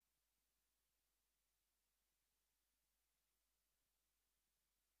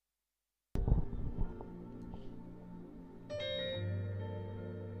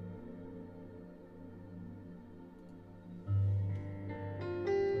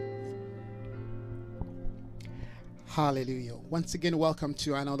Hallelujah. Once again, welcome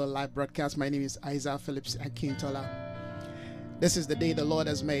to another live broadcast. My name is Isaiah Phillips Akintola. This is the day the Lord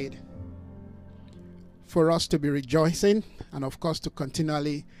has made for us to be rejoicing and, of course, to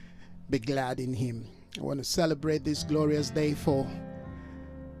continually be glad in Him. I want to celebrate this glorious day for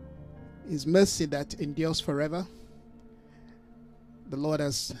His mercy that endures forever. The Lord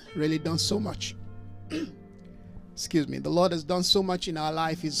has really done so much. Excuse me. The Lord has done so much in our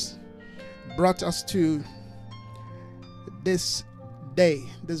life. He's brought us to this day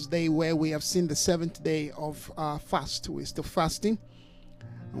where we have seen the seventh day of our fast. We're still fasting,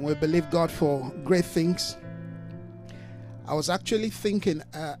 and we believe God for great things. I was actually thinking,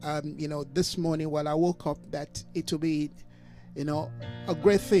 this morning while I woke up, that it will be, a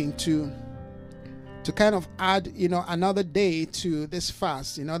great thing to kind of add, another day to this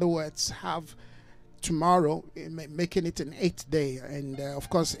fast. In other words, have tomorrow, making it an 8th day, and of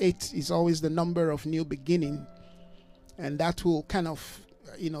course, 8 is always the number of new beginning. And that will kind of,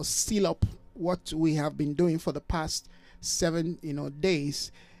 seal up what we have been doing for the past 7,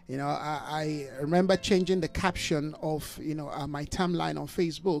 days. I remember changing the caption of, my timeline on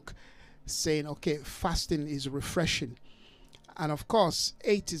Facebook, saying, okay, fasting is refreshing. And of course,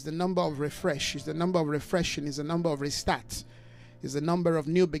 8 is the number of refresh, is the number of refreshing, is the number of restart, is the number of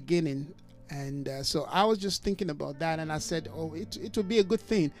new beginning. And so I was just thinking about that, and I said, it would be a good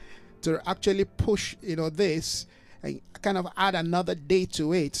thing to actually push, this, and kind of add another day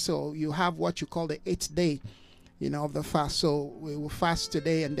to it, so you have what you call the 8th day, of the fast. So we will fast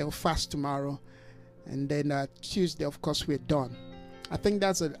today, and they'll fast tomorrow, and then Tuesday, of course, we're done. I think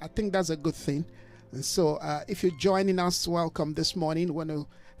that's a good thing. And so, if you're joining us, welcome this morning. I want to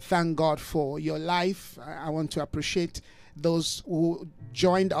thank God for your life. I want to appreciate those who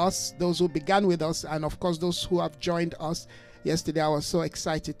joined us, those who began with us, and of course, those who have joined us. Yesterday, I was so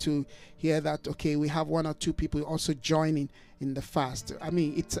excited to hear that, okay, we have 1 or 2 people also joining in the fast. I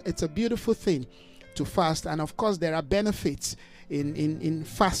mean, it's a beautiful thing to fast. And of course, there are benefits in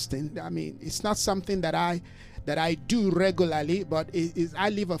fasting. I mean, it's not something that I do regularly, but I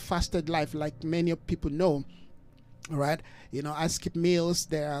live a fasted life, like many people know. All right. I skip meals.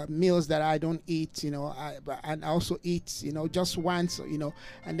 There are meals that I don't eat, and I also eat, just once,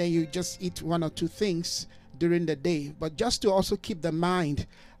 and then you just eat 1 or 2 things during the day, but just to also keep the mind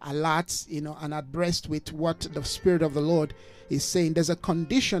alert, and abreast with what the Spirit of the Lord is saying. There's a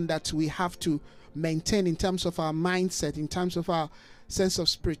condition that we have to maintain in terms of our mindset, in terms of our sense of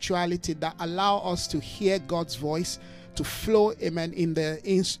spirituality, that allow us to hear God's voice, to flow, amen, in the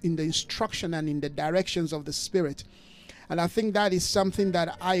instruction and in the directions of the Spirit. And I think that is something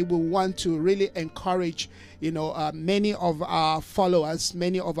that I will want to really encourage, many of our followers,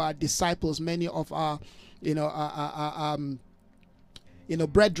 many of our disciples, many of our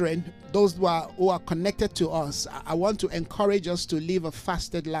brethren, those who are connected to us. I want to encourage us to live a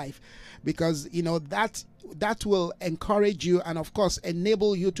fasted life, because that will encourage you, and of course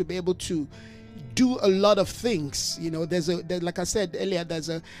enable you to be able to do a lot of things. Like I said earlier, there's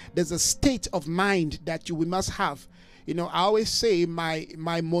a state of mind that we must have. I always say my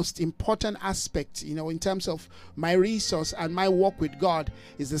most important aspect, in terms of my resource and my walk with God,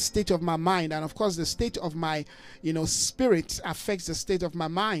 is the state of my mind. And of course, the state of my, spirit affects the state of my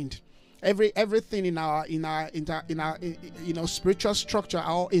mind. Everything in our spiritual structure are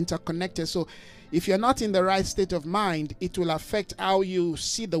all interconnected. So if you're not in the right state of mind, it will affect how you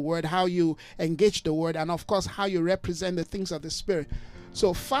see the word, how you engage the word, and of course, how you represent the things of the Spirit.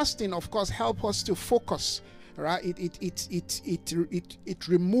 So fasting, of course, helps us to focus. Right, it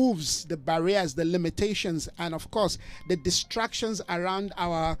removes the barriers, the limitations, and of course the distractions around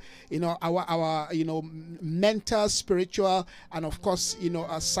our mental, spiritual, and of course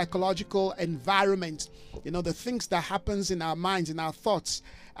a psychological environment. The things that happens in our minds, in our thoughts,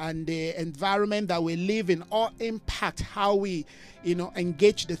 and the environment that we live in all impact how we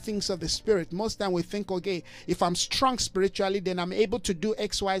engage the things of the Spirit. Most time we think, okay, if I'm strong spiritually, then I'm able to do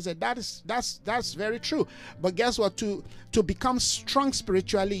X, Y, Z. That's very true. But guess what? To become strong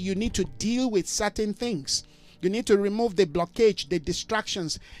spiritually, you need to deal with certain things. You need to remove the blockage, the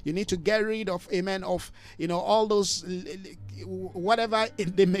distractions. You need to get rid of, all those, whatever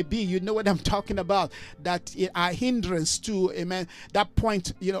they may be. You know what I'm talking about. That are hindrance to, that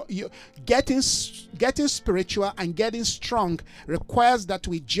point. You getting spiritual and getting strong requires that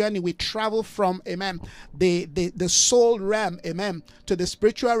we journey, we travel from, the soul realm, to the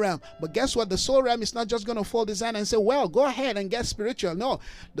spiritual realm. But guess what? The soul realm is not just going to fold his hand and say, well, go ahead and get spiritual. No,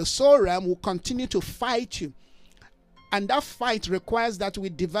 the soul realm will continue to fight you. And that fight requires that we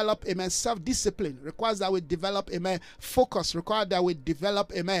develop, amen, self-discipline, requires that we develop, amen, focus, requires that we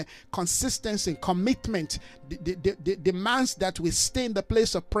develop, amen, consistency, commitment, demands that we stay in the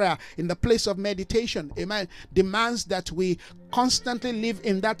place of prayer, in the place of meditation, amen, demands that we constantly live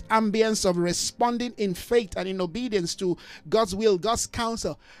in that ambience of responding in faith and in obedience to God's will, God's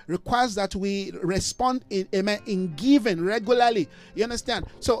counsel, requires that we respond in, amen, in giving regularly. You understand?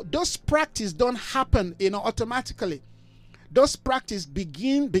 So those practices don't happen, automatically. Those practices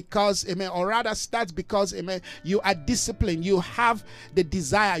begin because, amen, or rather starts because, amen, you are disciplined, you have the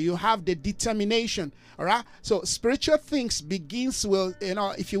desire, you have the determination. All right. So spiritual things begins with,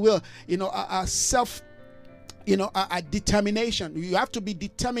 if you will, a self, a determination. You have to be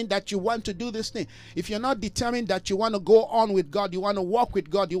determined that you want to do this thing. If you're not determined that you want to go on with God, you want to walk with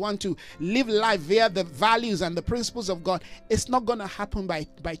God, you want to live life via the values and the principles of God, it's not going to happen by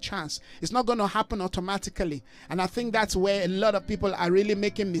chance. It's not going to happen automatically. And I think that's where a lot of people are really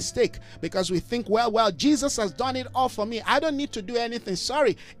making mistake, because we think, well, Jesus has done it all for me, I don't need to do anything.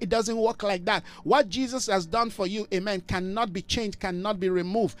 Sorry, it doesn't work like that. What Jesus has done for you, amen, cannot be changed, cannot be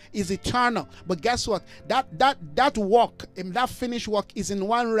removed, is eternal. But guess what? That work, that finished work, is in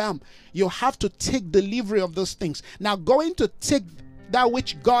one realm. You have to take delivery of those things. Now, going to take that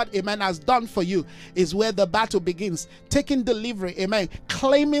which God, amen, has done for you is where the battle begins. Taking delivery, amen,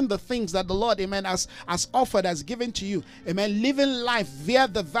 claiming the things that the Lord, amen, has offered, has given to you, amen, living life via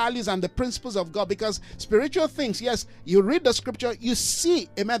the values and the principles of God. Because spiritual things, yes, you read the scripture, you see,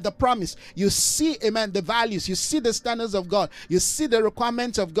 amen, the promise, you see, amen, the values, you see the standards of God, you see the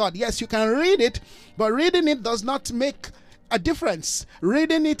requirements of God. Yes, you can read it, but reading it does not make a difference.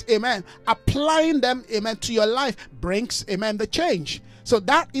 Reading it, amen, applying them, amen, to your life brings, amen, the change. So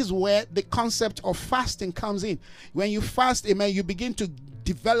that is where the concept of fasting comes in. When you fast, amen, you begin to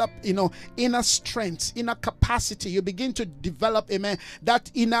develop, inner strength, inner capacity. You begin to develop, amen,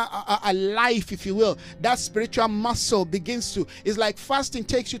 that inner a life, if you will. That spiritual muscle begins to, it's like fasting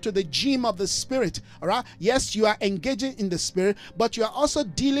takes you to the gym of the spirit. All right. Yes, you are engaging in the spirit, but you are also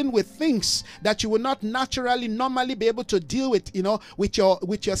dealing with things that you will not normally be able to deal with, with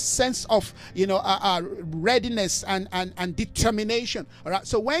your sense of, readiness and determination. All right.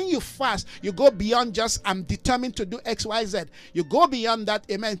 So when you fast, you go beyond just, I'm determined to do X, Y, Z. You go beyond that,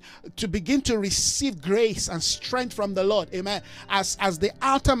 amen, to begin to receive grace and strength from the Lord, amen. As the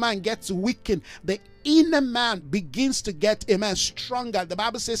outer man gets weakened, the inner man begins to get, amen, stronger. The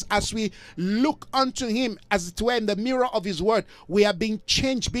Bible says, as we look unto him, as it were in the mirror of his word, we are being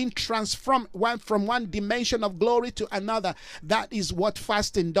changed, being transformed from one dimension of glory to another. That is what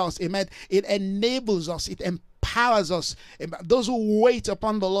fasting does, amen. It enables us, it empowers us. Those who wait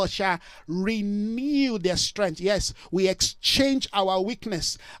upon the Lord shall renew their strength. Yes, we exchange our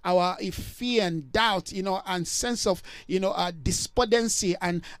weakness, our fear and doubt, and sense of, despondency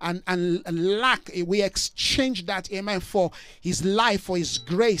and lack. We exchange that, amen, for his life, for his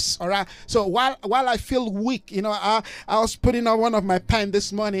grace. All right. So while I feel weak, I was putting on one of my pants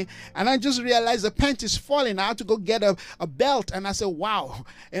this morning, and I just realized the pant is falling. I had to go get a belt, and I said, wow,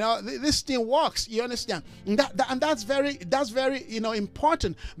 this thing works. You understand? And that's very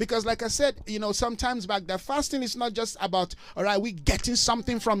important, because like I said, sometimes back, that fasting is not just about, all right, we getting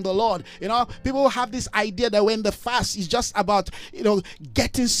something from the Lord. People have this idea that when the fast is just about,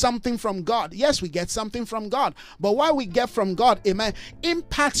 getting something from God. Yes, we get something from God, but what we get from God, amen,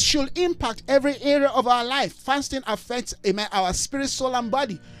 should impact every area of our life. Fasting affects, amen, our spirit, soul, and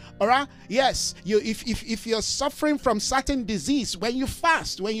body. All right. Yes. If you're suffering from certain disease, when you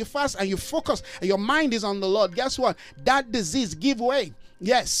fast and you focus and your mind is on the Lord, guess what? That disease give way.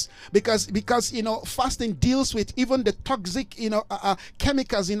 Yes, because fasting deals with even the toxic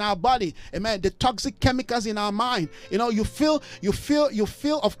chemicals in our body, amen, the toxic chemicals in our mind. You feel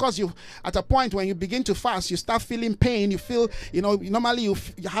of course, you at a point when you begin to fast, you start feeling pain. You feel, normally you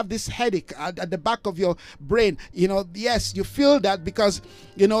have this headache at the back of your brain. Yes, you feel that because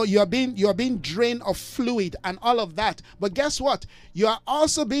you are being drained of fluid and all of that. But guess what? You are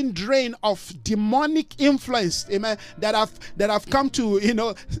also being drained of demonic influence, amen, that have come to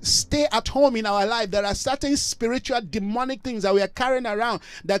stay at home in our life. There are certain spiritual demonic things that we are carrying around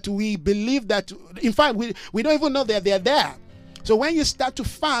that we believe that, in fact, we don't even know that they're there. So when you start to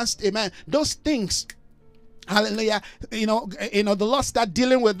fast, amen, those things Hallelujah. The Lord start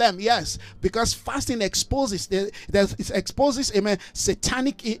dealing with them. Yes, because fasting exposes it exposes, amen,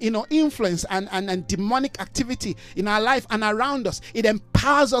 satanic, influence and demonic activity in our life and around us. It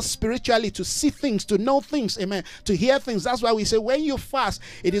empowers us spiritually to see things, to know things, amen, to hear things. That's why we say when you fast,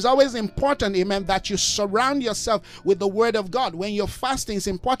 it is always important, amen, that you surround yourself with the word of God. When you're fasting, it's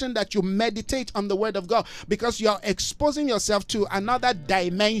important that you meditate on the word of God, because you're exposing yourself to another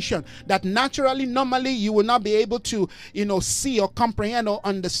dimension that normally you will not be able to see or comprehend or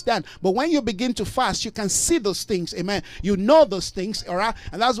understand. But when you begin to fast, you can see those things, amen. You know those things, all right.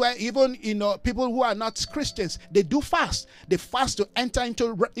 And that's why even people who are not Christians, they do fast. They fast to enter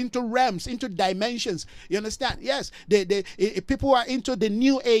into realms, into dimensions. You understand? Yes. People who are into the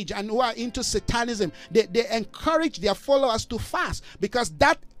new age and who are into Satanism, they encourage their followers to fast, because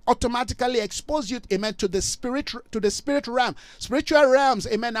that automatically expose you, amen, to the spirit realm. Spiritual realms,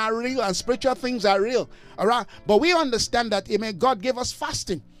 amen, are real, and spiritual things are real, all right. But we understand that, amen, God gave us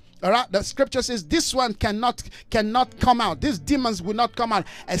fasting, all right. The scripture says this one cannot come out. These demons will not come out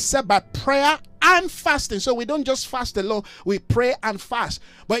except by prayer and fasting. So we don't just fast alone, we pray and fast.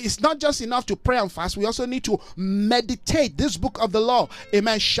 But it's not just enough to pray and fast. We also need to meditate. This book of the law,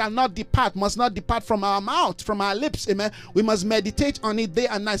 amen, must not depart from our mouth, from our lips, amen. We must meditate on it day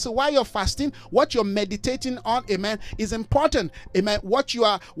and night. So while you're fasting, what you're meditating on, amen, is important, amen. What you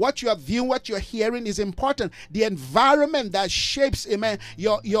are viewing, what you're hearing is important. The environment that shapes, amen,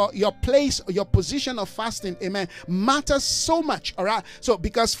 your place, your position of fasting, amen, matters so much, all right. So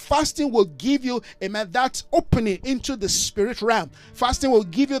because fasting will give you, amen, that opening into the spirit realm. Fasting will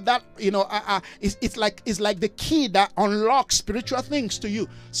give you that, it's like the key that unlocks spiritual things to you.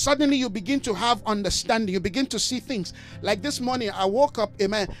 Suddenly you begin to have understanding. You begin to see things. Like this morning, I woke up,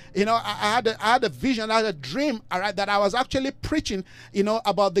 amen, I had a vision, I had a dream, all right, that I was actually preaching,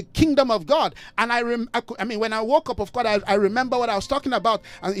 about the kingdom of God. And when I woke up, of course, I remember what I was talking about,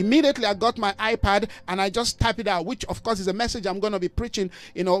 and immediately I got my iPad and I just typed it out, which of course is a message I'm going to be preaching,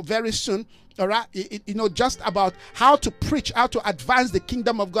 very soon. All right, just about how to preach, how to advance the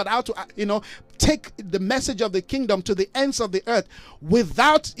kingdom of God, how to, take the message of the kingdom to the ends of the earth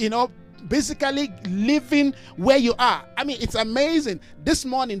without, basically living where you are. I mean, it's amazing. This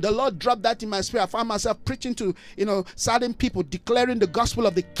morning, the Lord dropped that in my spirit. I found myself preaching to, certain people, declaring the gospel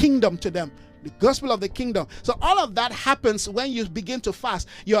of the kingdom to them. The gospel of the kingdom. So all of that happens when you begin to fast.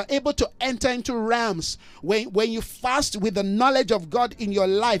 You are able to enter into realms. When you fast with the knowledge of God in your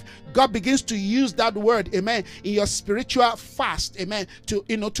life, God begins to use that word, amen, in your spiritual fast, amen, to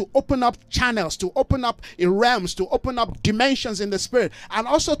open up channels, to open up realms, to open up dimensions in the spirit, and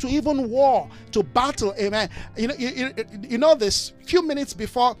also to even war, to battle, amen. This few minutes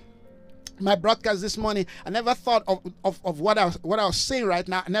before my broadcast this morning, I never thought of what I was saying right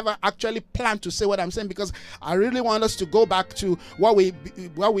now. I never actually planned to say what I'm saying, because I really want us to go back to what we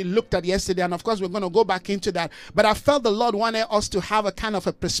looked at yesterday, and of course we're going to go back into that. But I felt the Lord wanted us to have a kind of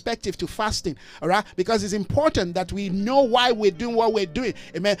a perspective to fasting, all right, because it's important that we know why we're doing what we're doing,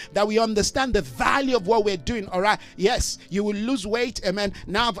 amen, that we understand the value of what we're doing, all right. Yes, you will lose weight, amen.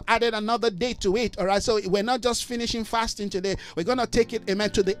 Now I've added another day to it, all right. So we're not just finishing fasting today, we're going to take it, amen,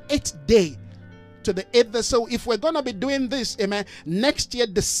 to the 8th day. To the 8th. So if we're going to be doing this, amen, next year,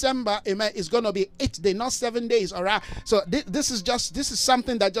 December, amen, is going to be 8th day, not 7 days, all right? So this is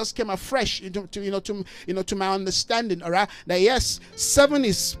something that just came afresh to my understanding, all right? That yes, 7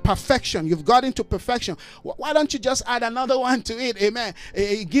 is perfection. You've got into perfection. Why don't you just add another one to it, amen?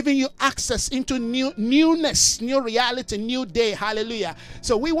 Giving you access into newness, new reality, new day, hallelujah.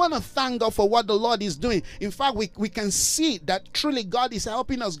 So we want to thank God for what the Lord is doing. In fact, we can see that truly God is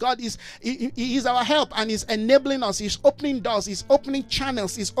helping us. God is He is our help, and He's enabling us. He's opening doors, He's opening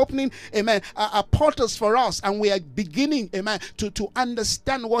channels, He's opening, amen, portals for us, and we are beginning, amen, to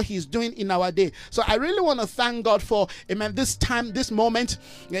understand what He's doing in our day. So I really want to thank God for, amen, this time, this moment.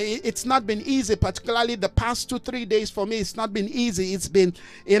 It's not been easy, particularly the past 2-3 days for me. It's not been easy. It's been,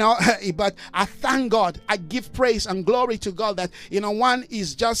 but I thank God. I give praise and glory to God that, one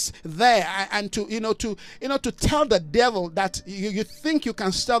is just there, and to tell the devil that you think you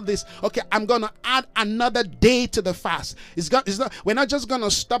can stop this. Okay, I'm gonna add another day to the fast. We're not just going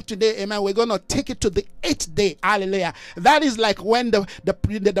to stop today, amen. We're going to take it to the 8th day, hallelujah. That is like when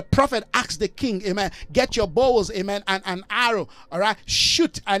the prophet asked the king, amen, get your bows, amen, and an arrow, all right,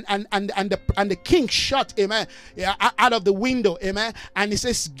 shoot, and the king shot, amen, out of the window, amen, and he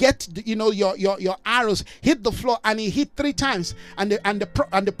says, get your arrows, hit the floor, and he hit 3 times, and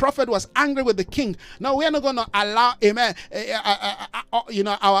the prophet was angry with the king. No, we're not going to allow, amen,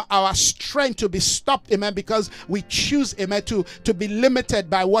 our strength to be stopped, amen, because we choose, amen, to be limited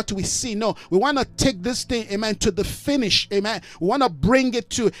by what we see. No, we want to take this thing, amen, to the finish, amen. We want to bring it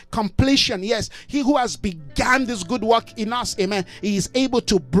to completion. Yes, he who has begun this good work in us, amen, he is able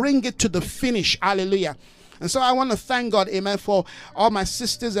to bring it to the finish. Hallelujah. And so I want to thank God, amen, for all my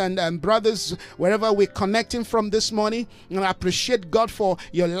sisters and brothers, wherever we're connecting from this morning. And I appreciate God for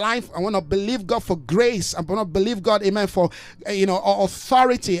your life. I want to believe God for grace. I want to believe God, amen, for,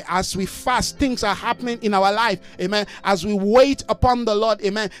 authority as we fast. Things are happening in our life, amen. As we wait upon the Lord,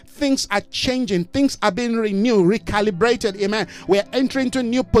 amen, things are changing. Things are being renewed, recalibrated, amen. We're entering into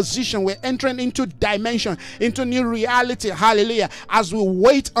new position. We're entering into dimension, into new reality. Hallelujah. As we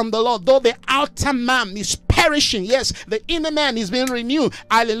wait on the Lord, though the outer man is perishing, yes, the inner man is being renewed,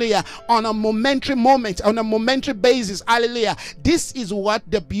 hallelujah, on a momentary moment, on a momentary basis, hallelujah. This is what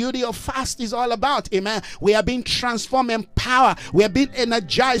the beauty of fast is all about, amen. We are being transformed in power. We are being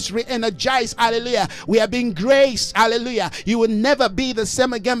energized, re-energized, hallelujah. We are being graced, hallelujah. You will never be the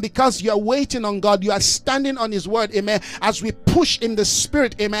same again because you are waiting on God. You are standing on his word, amen. As we push in the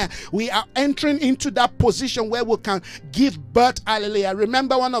spirit, amen, we are entering into that position where we can give birth, hallelujah.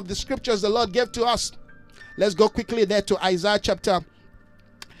 Remember one of the scriptures the Lord gave to us. Let's go quickly there to Isaiah chapter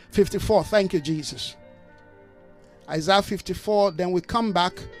 54. Thank you, Jesus. Isaiah 54. Then we come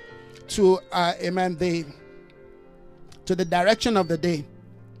back to, amen, to the direction of the day.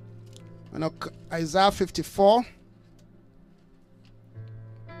 Isaiah 54.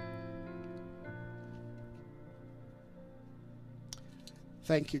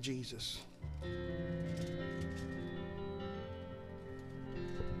 Thank you, Jesus.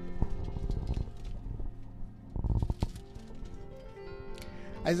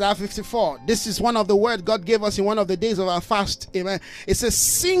 Isaiah 54. This is one of the words God gave us in one of the days of our fast. Amen. It says,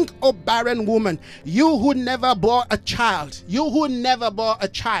 sing, O barren woman, you who never bore a child. You who never bore a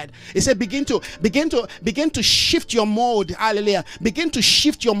child. It said, begin to shift your mode. Hallelujah. Begin to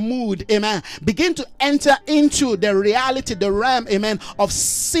shift your mood. Amen. Begin to enter into the reality, the realm, amen, of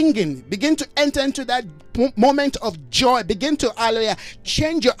singing. Begin to enter into that moment of joy. Begin to, hallelujah,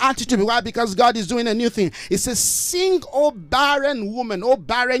 change your attitude. Why? Because God is doing a new thing. It says, sing, O barren woman, O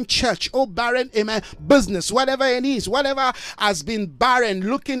barren church, O barren, amen, business, whatever it is, whatever has been barren,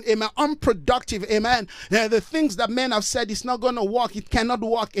 looking, amen, unproductive, amen. The things that men have said it's not going to work, it cannot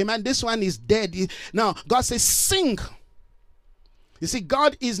work, amen. This one is dead. Now, God says, sing. You see,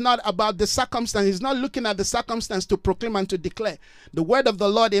 God is not about the circumstance. He's not looking at the circumstance to proclaim and to declare. The word of the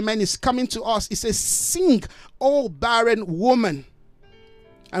Lord, amen, is coming to us. It says, sing, O barren woman.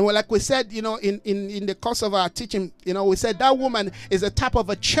 And like we said, in the course of our teaching, we said that woman is a type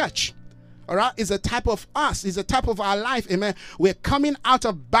of a church. All right, is a type of us, is a type of our life, amen. We're coming out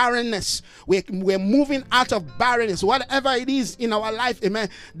of barrenness. We're moving out of barrenness. Whatever it is in our life, amen,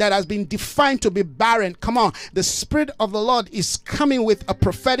 that has been defined to be barren. Come on, the Spirit of the Lord is coming with a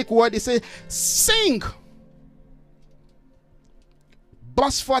prophetic word. He says, sing.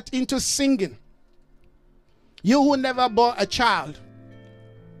 Burst forth into singing. You who never bore a child.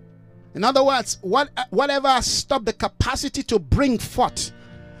 In other words, whatever has stopped the capacity to bring forth,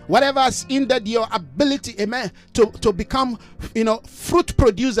 whatever has hindered your ability, amen, to become, fruit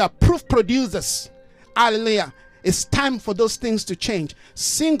producer, proof producers. Hallelujah. It's time for those things to change.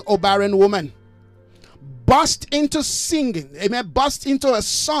 Sing, O barren woman. Burst into singing. Amen. Burst into a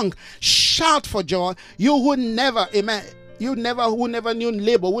song. Shout for joy. You who never, amen, who never knew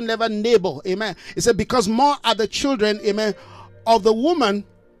labor, who never neighbor. Amen. It said, because more are the children, amen, of the woman,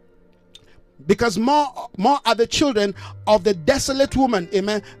 because more are the children of the desolate woman,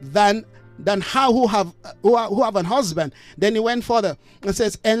 amen, than how who have an husband. Then he went further and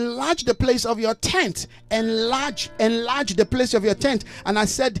says, enlarge the place of your tent. Enlarge the place of your tent. And I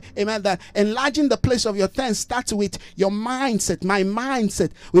said, amen, that enlarging the place of your tent starts with your mindset, my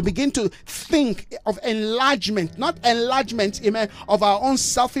mindset. We begin to think of enlargement, not enlargement, amen, of our own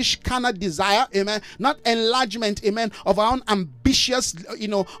selfish carnal desire, amen, not enlargement, amen, of our own ambitious,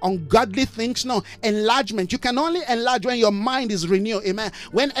 ungodly things. No, enlargement. You can only enlarge when your mind is renewed, amen,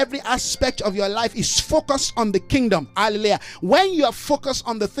 when every aspect of your life is focused on the kingdom. Hallelujah. When you are focused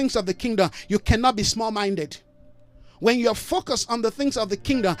on the things of the kingdom, you cannot be small-minded. When you are focused on the things of the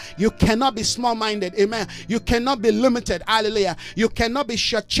kingdom, you cannot be small-minded. Amen. You cannot be limited. Hallelujah. You cannot be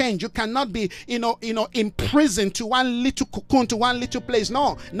shortchanged. You cannot be, imprisoned to one little cocoon, to one little place.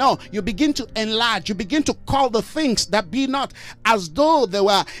 No. You begin to enlarge. You begin to call the things that be not as though they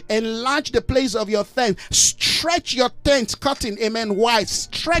were. Enlarge the place of your tent. Stretch your tent curtain, amen, wide.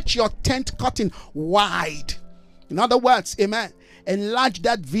 Stretch your tent curtain wide. In other words, amen, Enlarge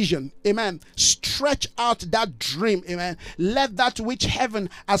that vision. Amen. Stretch out that dream. Amen. Let that which heaven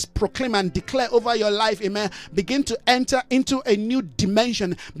has proclaimed and declared over your life, amen, begin to enter into a new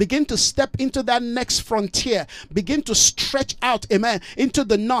dimension. Begin to step into that next frontier. Begin to stretch out, amen, into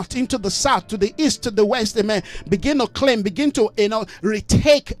the north, into the south, to the east, to the west, amen. Begin to claim, begin to,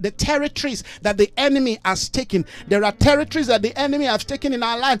 retake the territories that the enemy has taken. There are territories that the enemy has taken in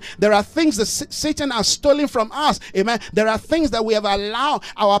our life. There are things that Satan has stolen from us, amen. There are things that we have allowed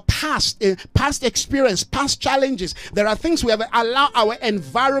our past experience, past challenges. There are things we have allowed our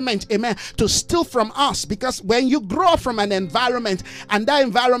environment, amen, to steal from us. Because when you grow up from an environment and that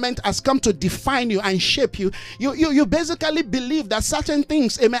environment has come to define you and shape you, you basically believe that certain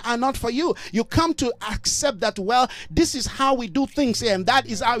things, amen, are not for you. You come to accept that, well, this is how we do things here and that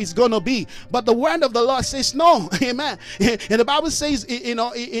is how it's going to be. But the word of the Lord says no, amen. And the Bible says,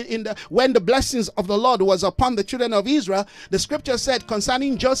 when the blessings of the Lord was upon the children of Israel, the scripture said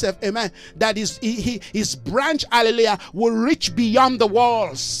concerning Joseph, amen, that his branch, hallelujah, will reach beyond the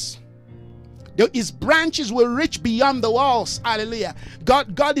walls. His branches will reach beyond the walls. Hallelujah.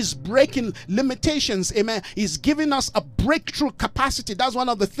 God is breaking limitations. Amen. He's giving us a breakthrough capacity. That's one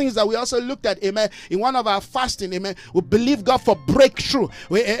of the things that we also looked at. Amen. In one of our fasting. Amen. We believe God for breakthrough.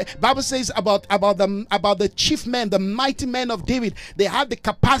 Bible says about the chief men, the mighty men of David. They had the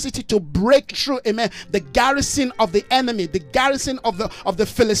capacity to break through. Amen. The garrison of the enemy, the garrison of the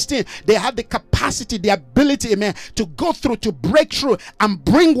Philistine. They had the capacity, the ability, amen, to go through, to break through and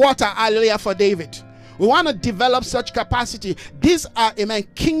bring water. Hallelujah, for David. We want to develop such capacity. These are, amen,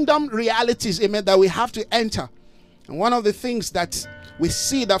 kingdom realities, amen, that we have to enter. And one of the things that we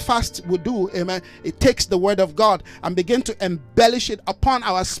see that fast will do, amen, it takes the word of God and begin to embellish it upon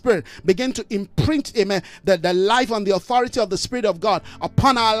our spirit, begin to imprint, amen, the life and the authority of the Spirit of God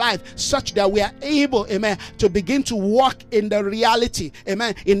upon our life, such that we are able, amen, to begin to walk in the reality,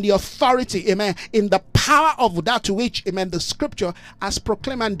 amen, in the authority, amen, in the power of that which, amen, the scripture has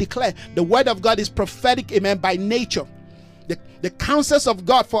proclaimed and declared. The word of God is prophetic, amen, by nature. The counsels of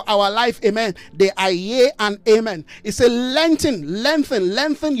God for our life, amen, they are yea and amen. It's a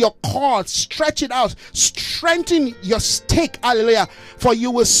lengthen your cord, stretch it out, strengthen your stake, hallelujah, for you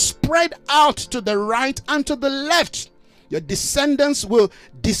will spread out to the right and to the left. Your descendants will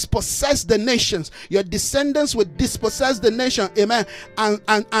dispossess the nations. Your descendants will dispossess the nation, amen,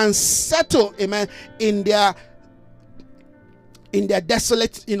 and settle, amen, in their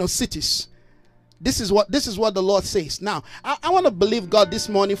desolate, cities. This is what the Lord says. Now, I want to believe God this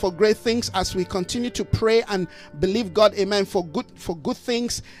morning for great things as we continue to pray and believe God, amen, for good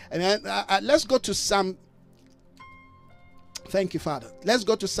things. Amen. Let's go to Psalm. Thank you, Father. Let's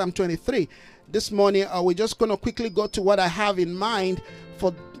go to Psalm 23. This morning, we're just going to quickly go to what I have in mind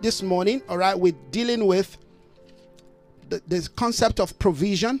for this morning. All right, we're dealing with the concept of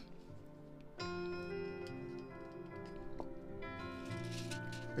provision.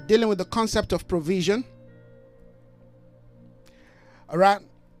 Dealing with the concept of provision. All right.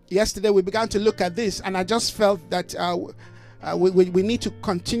 Yesterday we began to look at this, and I just felt that we need to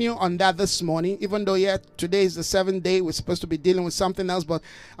continue on that this morning. Even though today is the 7th day, we're supposed to be dealing with something else, but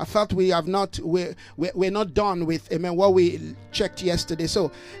I felt we're not done with, amen, what we checked yesterday.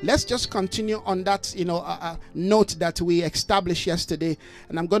 So let's just continue on that, note that we established yesterday,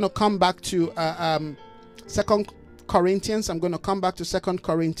 and I'm going to come back to Second Corinthians. I'm going to come back to 2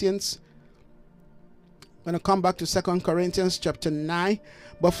 Corinthians. I'm going to come back to 2 Corinthians chapter 9.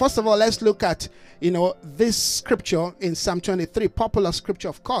 But first of all, let's look at, this scripture in Psalm 23. Popular scripture,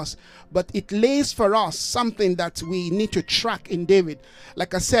 of course. But it lays for us something that we need to track in David.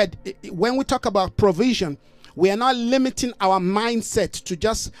 Like I said, when we talk about provision, we are not limiting our mindset to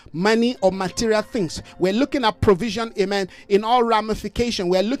just money or material things. We're looking at provision, amen, in all ramification.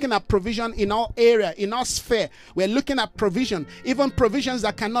 We're looking at provision in all area, in all sphere. We're looking at provision, even provisions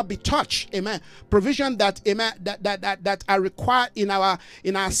that cannot be touched, amen. Provision that, amen, that are required in our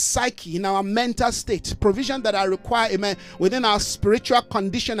psyche, in our mental state. Provision that are required, amen, within our spiritual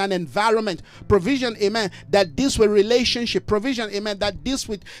condition and environment. Provision, amen, that deals with relationship. Provision, amen, that deals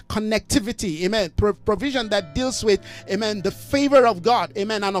with connectivity, amen. Provision that deals with, amen, the favor of God,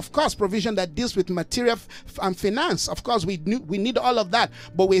 amen, and of course provision that deals with material and finance. Of course we need all of that,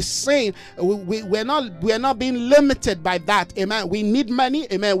 but we're saying we're not being limited by that, amen. We need money,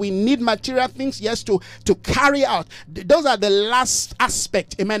 amen. We need material things, yes, to carry out. Those are the last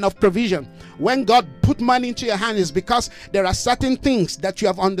aspect, amen, of provision. When God put money into your hand, is because there are certain things that you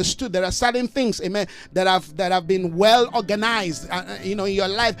have understood. There are certain things, amen, that have been well organized, in your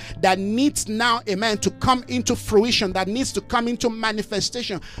life that needs now, amen, to come into fruition, that needs to come into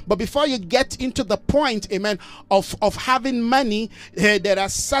manifestation. But before you get into the point, amen, of having money, there are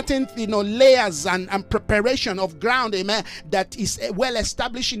certain, layers and preparation of ground, amen, that is well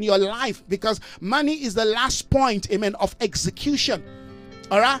established in your life, because money is the last point, amen, of execution.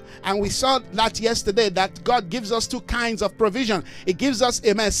 All right, and we saw that yesterday, that God gives us two kinds of provision. He gives us,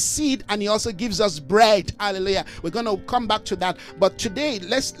 amen, seed, and he also gives us bread. Hallelujah. We're going to come back to that, but today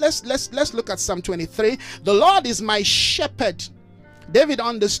let's look at Psalm 23. The Lord is my shepherd. David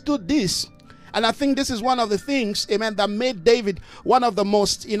understood this. And I think this is one of the things, amen, that made David one of the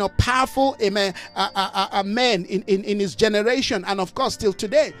most, powerful, amen, men in his generation, and of course still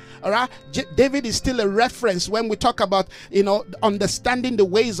today. All right, David is still a reference when we talk about, understanding the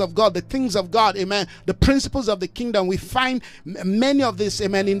ways of God, the things of God, amen, the principles of the kingdom. We find many of this,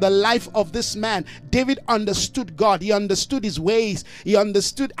 amen, in the life of this man. David understood God. He understood his ways. He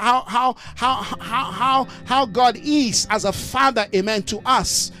understood how God is as a father, amen, to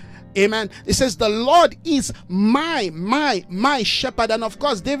us. Amen. It says the Lord is my shepherd. And of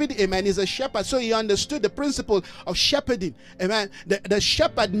course David, amen, is a shepherd, so he understood the principle of shepherding. Amen. The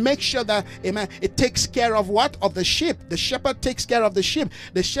shepherd makes sure that, amen, it takes care of what? Of the sheep. The shepherd takes care of the sheep.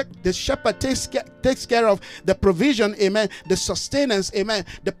 The shepherd takes care of the provision, amen, the sustenance, amen,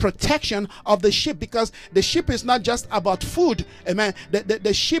 the protection of the sheep, because the sheep is not just about food, amen.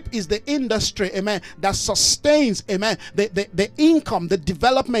 The sheep is the industry, amen, that sustains, amen, the income, the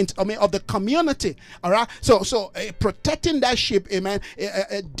development of the community. All right, so protecting that sheep, amen,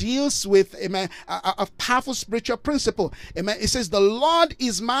 deals with, amen, a powerful spiritual principle. Amen. It says the Lord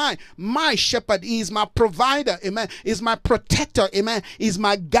is my shepherd. He is my provider, amen, is my protector, amen, is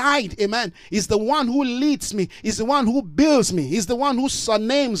my guide, amen, is the one who leads me, is the one who builds me, is the one who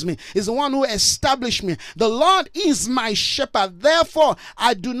surnames me, is the one who established me. The Lord is my shepherd, therefore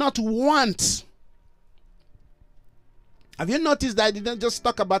I do not want. Have you noticed that I didn't just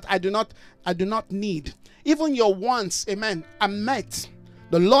talk about I do not need? Even your wants, amen, are met.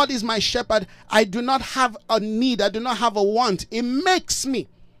 The Lord is my shepherd. I do not have a need. I do not have a want. It makes me.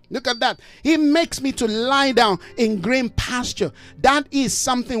 Look at that. He makes me to lie down in green pasture. That is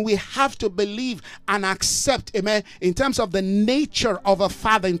something we have to believe and accept, amen, in terms of the nature of a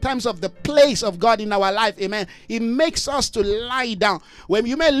father, in terms of the place of God in our life, amen. He makes us to lie down. When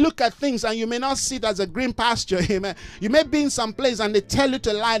you may look at things and you may not see it as a green pasture, amen. You may be in some place and they tell you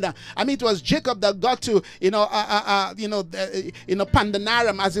to lie down. I mean, it was Jacob that got to,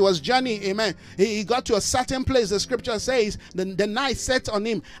 Pandanaram as he was journeying, amen. He got to a certain place. The scripture says the night set on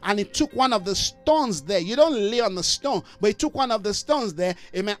him, and he took one of the stones there. You don't lay on the stone, but he took one of the stones there,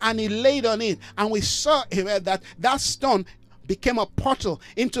 amen, and he laid on it. And we saw, amen, that stone became a portal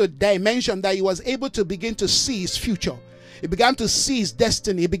into a dimension that he was able to begin to see his future. He began to see his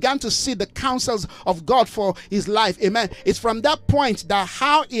destiny. He began to see the counsels of God for his life. Amen. It's from that point that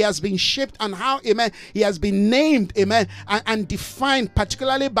how he has been shaped and how, amen, he has been named, amen, and defined,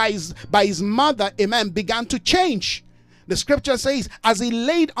 particularly by his mother, amen, began to change. The scripture says, as he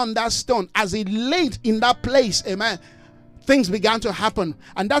laid on that stone, as he laid in that place, amen, things began to happen.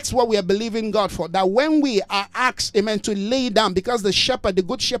 And that's what we are believing God for. That when we are asked, amen, to lay down, because the shepherd, the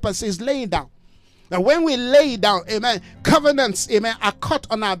good shepherd says, lay down. That when we lay down, amen, covenants, amen, are cut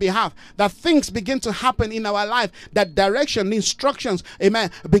on our behalf. That things begin to happen in our life. That direction, instructions, amen,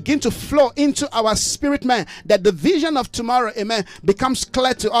 begin to flow into our spirit man. That the vision of tomorrow, amen, becomes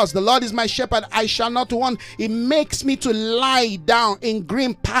clear to us. The Lord is my shepherd, I shall not want. He makes me to lie down in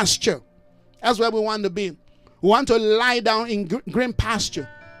green pasture. That's where we want to be. We want to lie down in green pasture.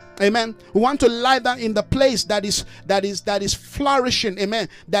 Amen. We want to lie down in the place that is flourishing, amen,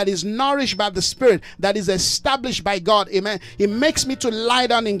 that is nourished by the Spirit, that is established by God, amen. He makes me to lie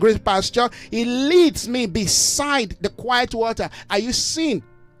down in green pasture. He leads me beside the quiet water. Are you seeing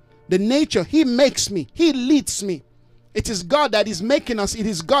the nature? He makes me. He leads me. It is God that is making us. It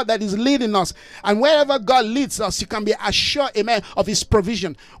is God that is leading us. And wherever God leads us, you can be assured, amen, of his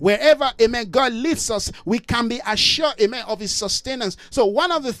provision. Wherever, amen, God leads us, we can be assured, amen, of his sustenance. So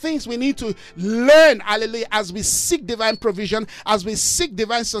one of the things we need to learn, hallelujah, as we seek divine provision, as we seek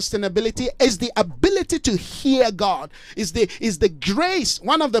divine sustainability, is the ability to hear God. Is the grace.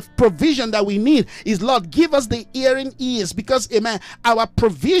 One of the provision that we need is, Lord, give us the hearing ears, because, amen, our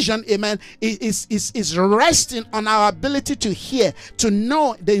provision, amen, is resting on our ability to hear, to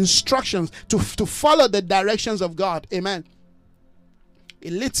know the instructions, to follow the directions of God. Amen.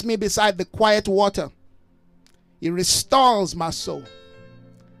 He leads me beside the quiet water. He restores my soul.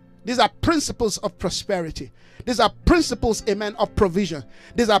 These are principles of prosperity. These are principles, amen, of provision.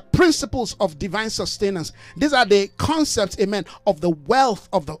 These are principles of divine sustenance. These are the concepts, amen, of the wealth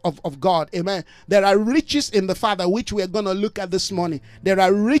of God, amen. There are riches in the Father, which we are going to look at this morning. There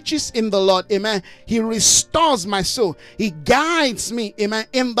are riches in the Lord, amen. He restores my soul. He guides me, amen,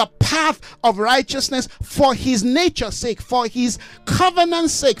 in the path of righteousness for his nature's sake, for his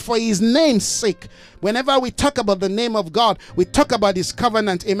covenant's sake, for his name's sake. Whenever we talk about the name of God, we talk about his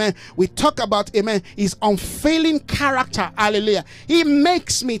covenant, amen. We talk about, amen, his unfailing character, hallelujah. He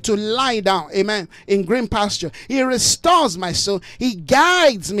makes me to lie down, amen, in green pasture. He restores my soul. He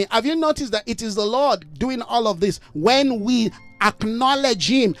guides me. Have you noticed that it is the Lord doing all of this when we acknowledge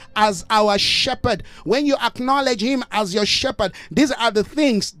him as our shepherd? When you acknowledge him as your shepherd, these are the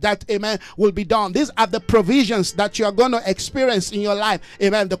things that, amen, will be done. These are the provisions that you are going to experience in your life,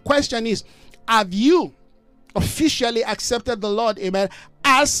 amen. The question is, have you officially accepted the Lord, amen,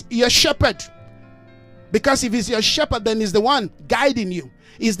 as your shepherd? Because if he's your shepherd, then he's the one guiding you.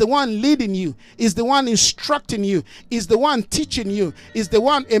 He's the one leading you. He's the one instructing you. He's the one teaching you. He's the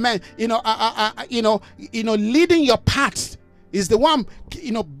one, amen, leading your path. He's the one,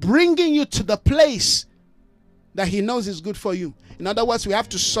 bringing you to the place that he knows is good for you. In other words, we have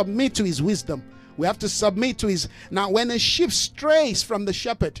to submit to his wisdom. We have to submit to his... Now, when a sheep strays from the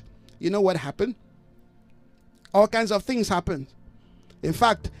shepherd, you know what happened? All kinds of things happen. In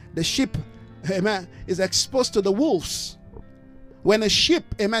fact, the sheep, amen, is exposed to the wolves. When a sheep,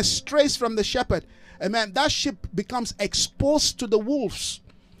 amen, strays from the shepherd, amen, that sheep becomes exposed to the wolves.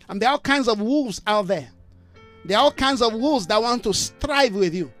 And there are all kinds of wolves out there. There are all kinds of wolves that want to strive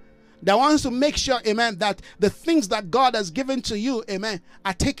with you. That wants to make sure, amen, that the things that God has given to you, amen,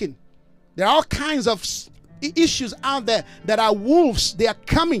 are taken. There are all kinds of issues out there that are wolves. They are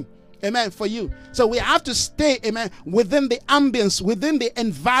coming, amen, for you. So we have to stay, amen, within the ambience, within the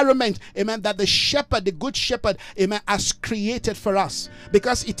environment, amen, that the shepherd, the good shepherd, amen, has created for us.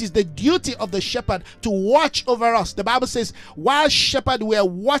 Because it is the duty of the shepherd to watch over us. The Bible says, while shepherds were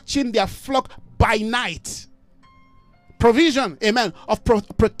watching their flock by night. Provision, amen, of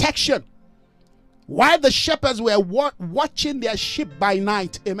protection. While the shepherds were watching their sheep by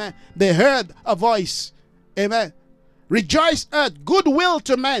night, amen, they heard a voice, amen. Rejoice, earth, goodwill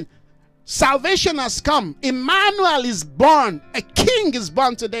to men. Salvation has come. Emmanuel is born. A king is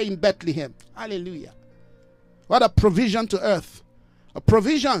born today in Bethlehem. Hallelujah. What a provision to earth. A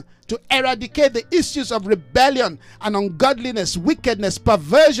provision to eradicate the issues of rebellion and ungodliness, wickedness,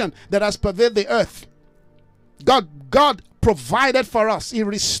 perversion that has pervaded the earth. God provided for us. He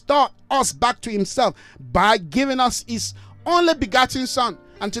restored us back to himself by giving us his only begotten son.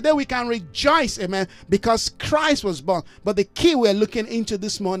 And today we can rejoice, amen, because Christ was born. But the key we're looking into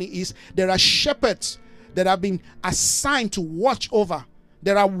this morning is there are shepherds that have been assigned to watch over.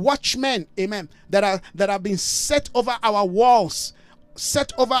 There are watchmen, amen, that have been set over our walls,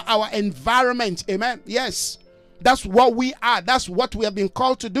 set over our environment, amen. Yes, that's what we are. That's what we have been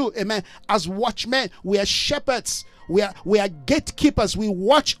called to do, amen. As watchmen, we are shepherds. We are gatekeepers. We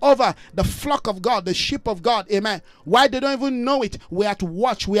watch over the flock of God, the sheep of God, amen. Why they don't even know it? We are to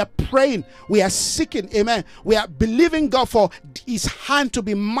watch. We are praying. We are seeking, amen. We are believing God for his hand to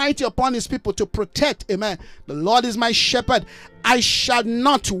be mighty upon his people to protect, amen. The Lord is my shepherd. I shall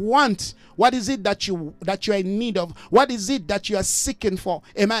not want. What is it that you are in need of? What is it that you are seeking for?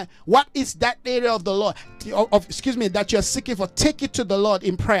 Amen. What is that area of the Lord? That you are seeking for? Take it to the Lord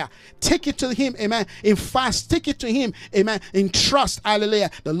in prayer. Take it to him, amen, in fast. Take it to him, amen, in trust.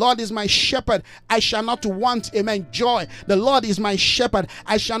 Hallelujah. The Lord is my shepherd. I shall not want, amen, joy. The Lord is my shepherd.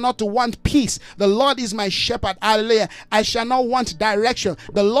 I shall not want peace. The Lord is my shepherd. Hallelujah. I shall not want direction.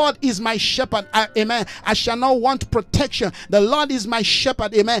 The Lord is my shepherd. Amen. I shall not want protection. The Lord is my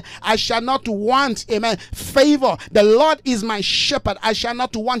shepherd. Amen. I shall not want, amen, favor. The Lord is my shepherd. I shall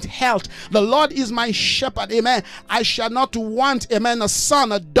not want health. The Lord is my shepherd. Amen. I shall not want, amen, a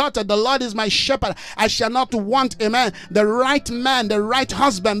son, a daughter. The Lord is my shepherd. I shall not want, amen, the right man, the right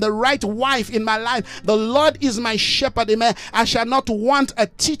husband, the right wife in my life. The Lord is my shepherd. Amen. I shall not want a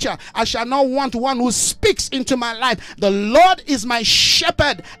teacher. I shall not want one who speaks into my life. The Lord is my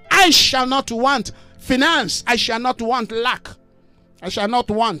shepherd. I shall not want finance. I shall not want lack. I shall not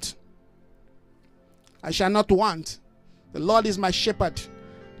want. I shall not want. The Lord is my shepherd.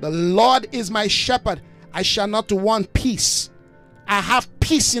 The Lord is my shepherd. I shall not want peace. I have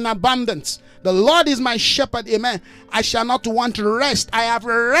peace in abundance. The Lord is my shepherd. Amen. I shall not want rest. I have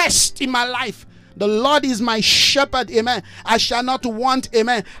rest in my life. The Lord is my shepherd, amen. I shall not want,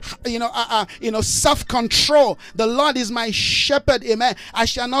 amen. Self-control. The Lord is my shepherd, amen. I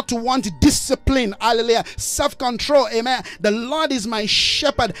shall not want discipline, hallelujah. Self-control, amen. The Lord is my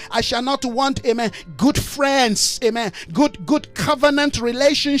shepherd. I shall not want, amen, good friends, amen. Good covenant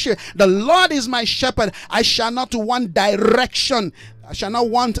relationship. The Lord is my shepherd. I shall not want direction. I shall not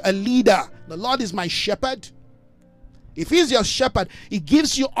want a leader. The Lord is my shepherd. If he's your shepherd, he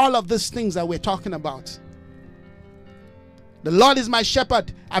gives you all of these things that we're talking about. The Lord is my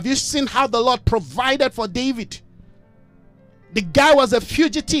shepherd. Have you seen how the Lord provided for David? The guy was a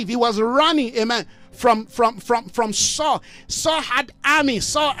fugitive. He was running, amen, from Saul. Saul had army.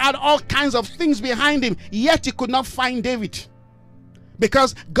 Saul had all kinds of things behind him. Yet he could not find David.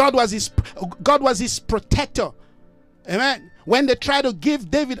 Because God was his protector. Amen. When they try to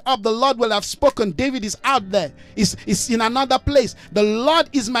give David up, the Lord will have spoken. David is out there. He's in another place. The Lord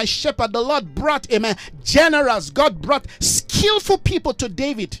is my shepherd. The Lord brought, amen, generous. God brought skillful people to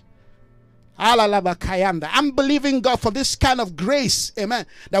David. I'm believing God for this kind of grace, amen,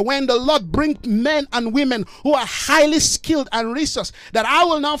 that when the Lord brings men and women who are highly skilled and resourced, that I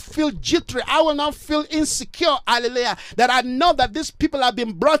will not feel jittery, I will not feel insecure, hallelujah, that I know that these people have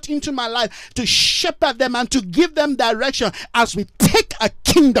been brought into my life to shepherd them and to give them direction as we take a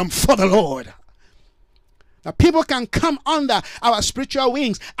kingdom for the Lord. Now, people can come under our spiritual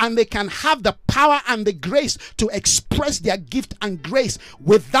wings and they can have the power and the grace to express their gift and grace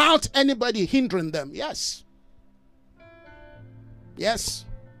without anybody hindering them. Yes. Yes.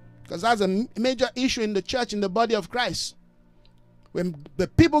 Because that's a major issue in the church, in the body of Christ. When the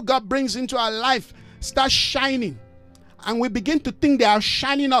people God brings into our life start shining and we begin to think they are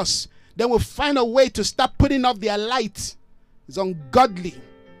shining us, then we'll find a way to start putting off their light. It's ungodly.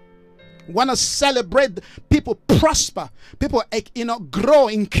 Want to celebrate people prosper, people grow,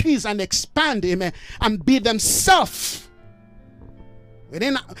 increase and expand, amen, and be themselves. They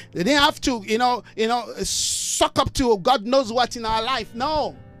didn't have to suck up to God knows what in our life.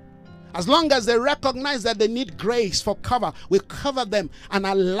 No, as long as they recognize that they need grace for cover, we cover them and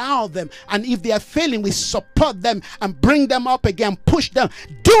allow them, and if they are failing, we support them and bring them up again, push them.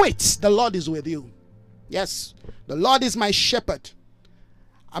 Do it. The Lord is with you. Yes, the Lord is my shepherd.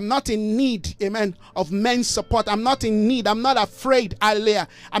 I'm not in need, amen, of men's support. I'm not in need. I'm not afraid, hallelujah.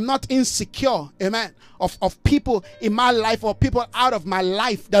 I'm not insecure, amen, of people in my life or people out of my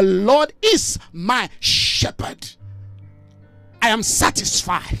life. The Lord is my shepherd. I am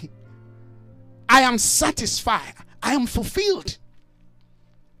satisfied. I am satisfied. I am fulfilled.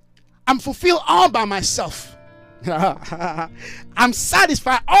 I'm fulfilled all by myself. I'm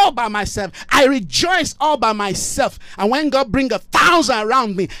satisfied all by myself. I rejoice all by myself. And when God brings 1,000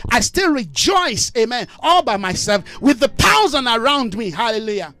 around me, I still rejoice, amen, all by myself with the 1,000 around me.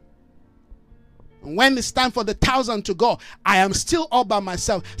 Hallelujah. And when it's time for the 1,000 to go, I am still all by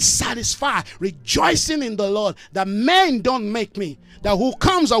myself, satisfied, rejoicing in the Lord, that men don't make me, that who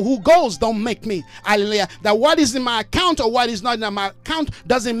comes or who goes don't make me. Hallelujah. That what is in my account or what is not in my account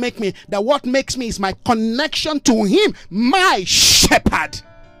doesn't make me. That what makes me is my connection to him, my shepherd.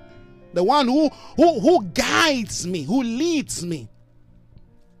 The one who guides me, who leads me.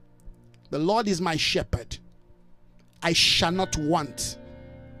 The Lord is my shepherd. I shall not want.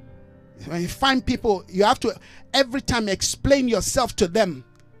 When you find people, you have to every time explain yourself to them.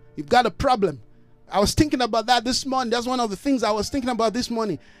 You've got a problem. I was thinking about that this morning. That's one of the things I was thinking about this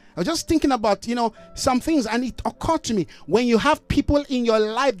morning. I was just thinking about, some things, and it occurred to me. When you have people in your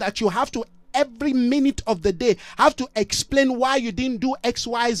life that you have to every minute of the day have to explain why you didn't do X,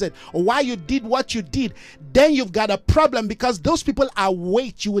 Y, Z, or why you did what you did, then you've got a problem, because those people are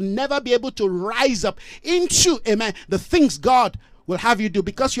weight. You will never be able to rise up into, amen, the things God will have you do,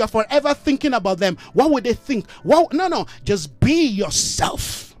 because you are forever thinking about them. What would they think? Well, no, just be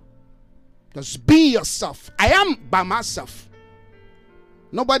yourself. Just be yourself. I am by myself.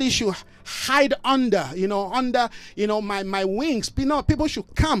 Nobody should hide under my wings. People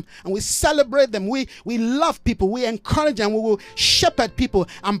should come and we celebrate them. We love people. We encourage them. We will shepherd people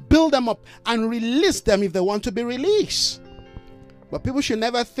and build them up and release them if they want to be released. But people should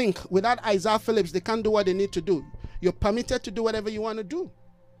never think without Isaiah Phillips they can't do what they need to do. You're permitted to do whatever you want to do.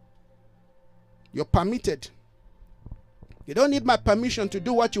 You're permitted. You don't need my permission to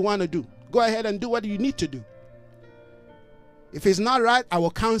do what you want to do. Go ahead and do what you need to do. If it's not right, I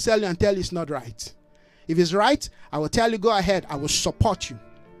will counsel you and tell you it's not right. If it's right, I will tell you go ahead. I will support you.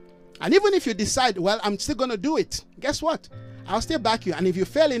 And even if you decide, well, I'm still going to do it, guess what? I'll still back you. And if you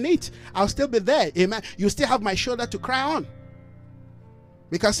fail in it, I'll still be there. Amen. You still have my shoulder to cry on.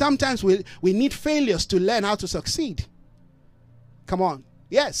 Because sometimes we need failures to learn how to succeed. Come on.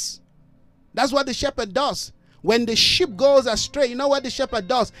 Yes. That's what the shepherd does. When the sheep goes astray, you know what the shepherd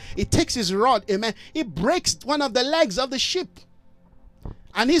does? He takes his rod, amen. He breaks one of the legs of the sheep.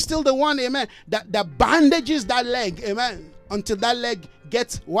 And he's still the one, amen, that bandages that leg, amen, until that leg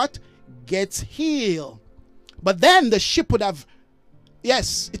gets what? Gets healed. But then the sheep would have,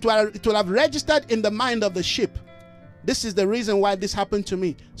 yes, it will have registered in the mind of the sheep. This is the reason why this happened to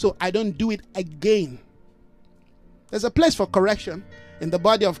me, so I don't do it again. There's a place for correction in the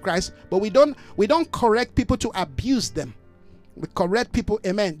body of Christ, but we don't correct people to abuse them. We correct people,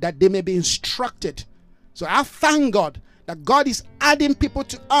 amen, that they may be instructed. So I thank God that God is adding people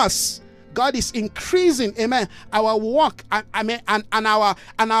to us. God is increasing, amen, our walk, and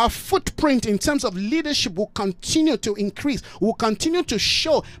our footprint in terms of leadership will continue to increase. We'll continue to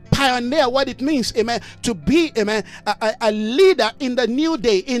show, pioneer what it means, amen, to be, amen, a leader in the new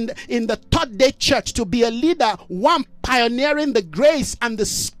day, in the third day church, to be a leader, one pioneering the grace and the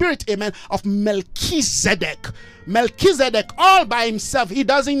spirit, amen, of Melchizedek. Melchizedek all by himself, he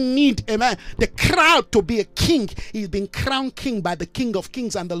doesn't need, amen, the crowd to be a king. He's been crowned king by the King of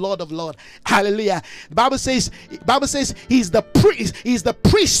Kings and the Lord of Lords. Hallelujah. The Bible says he's the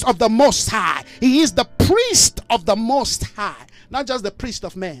priest of the Most High. He is the priest of the Most High, not just the priest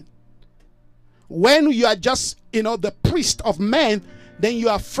of men. When you are just, the priest of men, then you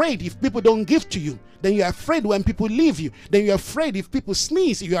are afraid if people don't give to you. Then you're afraid when people leave you. Then you're afraid if people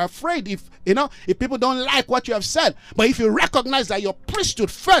sneeze. You're afraid if people don't like what you have said. But if you recognize that your priesthood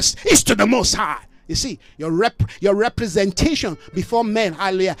first is to the Most High, you see, your representation before men,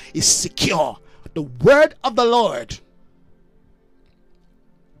 hallelujah, is secure. The word of the Lord.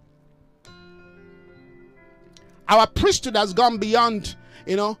 Our priesthood has gone beyond,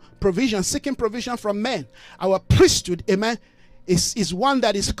 provision, seeking provision from men. Our priesthood, amen, is one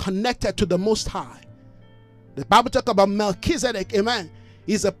that is connected to the Most High. The Bible talks about Melchizedek, amen.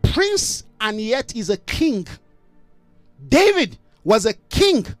 He's a prince and yet he's a king. David was a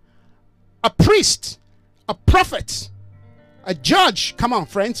king, a priest, a prophet, a judge. Come on,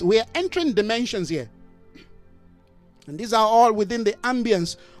 friends. We are entering dimensions here. And these are all within the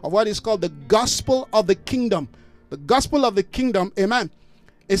ambience of what is called the gospel of the kingdom. The gospel of the kingdom, amen,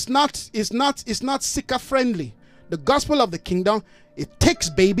 it's not seeker friendly. The gospel of the kingdom, it takes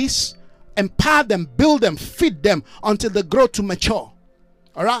babies, empower them, build them, feed them until they grow to mature.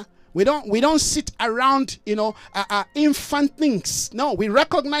 All right? We don't sit around, infant things. No, we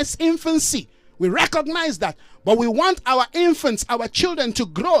recognize infancy. We recognize that. But we want our infants, our children to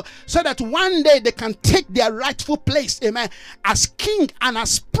grow so that one day they can take their rightful place, amen, as king and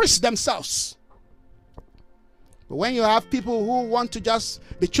as priest themselves. But when you have people who want to just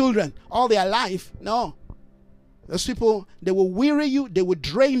be children all their life, no. Those people, they will weary you, they will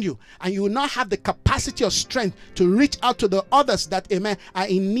drain you, and you will not have the capacity or strength to reach out to the others that, amen, are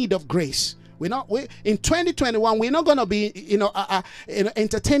in need of grace. In 2021, we're not going to be,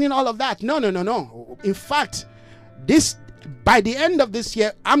 entertaining all of that. No. In fact, by the end of this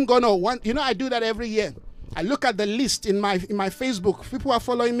year, I'm going to want, I do that every year. I look at the list in my Facebook. People are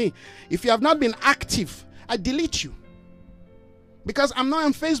following me. If you have not been active, I delete you. Because I'm not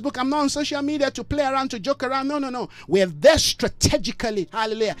on Facebook, I'm not on social media to play around, to joke around. No. We're there strategically.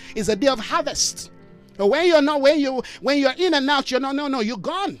 Hallelujah. It's a day of harvest. But when you're in and out, you're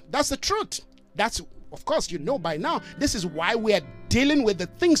gone. That's the truth. That's, of course, by now. This is why we are dealing with the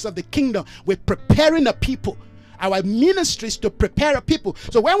things of the kingdom. We're preparing the people. Our ministries to prepare a people.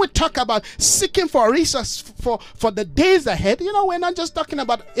 So when we talk about seeking for resources for the days ahead, we're not just talking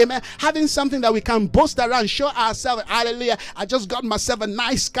about, amen, having something that we can boast around, show ourselves, hallelujah, I just got myself a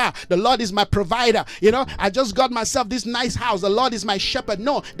nice car, the Lord is my provider, I just got myself this nice house, the Lord is my shepherd.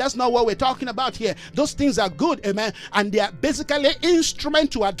 No, that's not what we're talking about here. Those things are good, amen, and they are basically an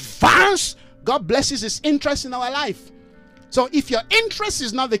instrument to advance God blesses his interest in our life. So if your interest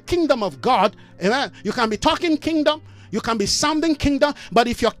is not the kingdom of God, amen, you can be talking kingdom, you can be sounding kingdom, but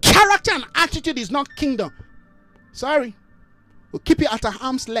if your character and attitude is not kingdom, sorry, we'll keep you at an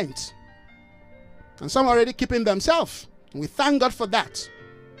arm's length. And some are already keeping themselves. And we thank God for that.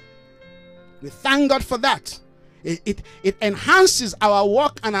 We thank God for that. It enhances our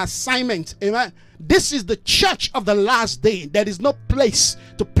work and assignment. Amen. This is the church of the last day. There is no place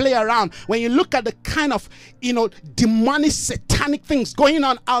to play around. When you look at the kind of, demonic, satanic things going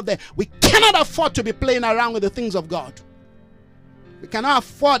on out there, we cannot afford to be playing around with the things of God. We cannot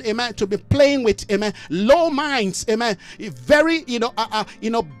afford, amen, to be playing with, amen, low minds, amen, very,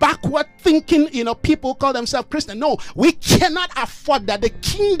 backward thinking, people call themselves Christian. No, we cannot afford that. The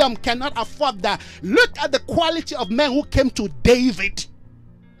kingdom cannot afford that. Look at the quality of men who came to David.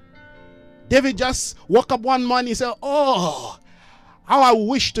 David just woke up one morning and said, oh, How I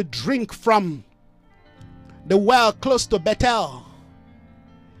wish to drink from the well close to Bethel.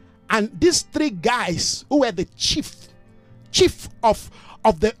 And these three guys who were the chief of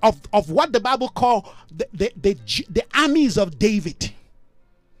what the Bible call the armies of David,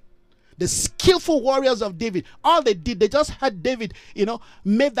 the skillful warriors of David. All they did, they just had David,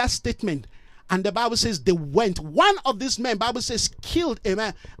 made that statement, and the Bible says they went. One of these men, Bible says, killed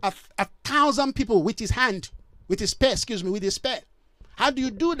a 1,000 people with his hand, with his spear. With his spear. How do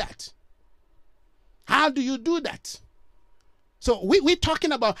you do that? How do you do that? So we're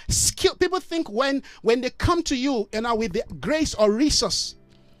talking about skill. People think when they come to you, with the grace or resource,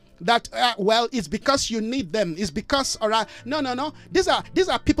 that it's because you need them. It's because, all right. No. These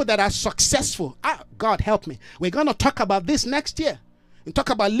are people that are successful. God help me. We're going to talk about this next year. We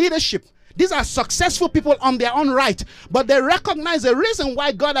talk about leadership. These are successful people on their own right, but they recognize the reason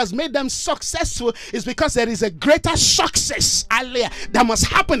why God has made them successful is because there is a greater success that must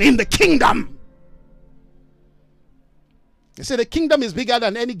happen in the kingdom. They say the kingdom is bigger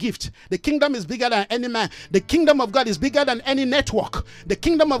than any gift. The kingdom is bigger than any man. The kingdom of God is bigger than any network. The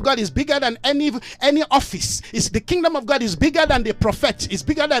kingdom of God is bigger than any office. The kingdom of God is bigger than the prophet. It's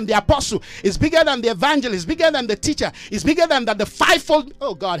bigger than the apostle. It's bigger than the evangelist. It's bigger than the teacher. It's bigger than the fivefold.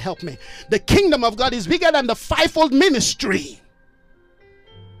 Oh, God help me. The kingdom of God is bigger than the fivefold ministry.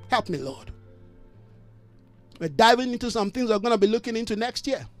 Help me, Lord. We're diving into some things we're going to be looking into next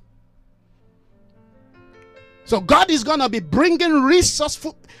year. So God is going to be bringing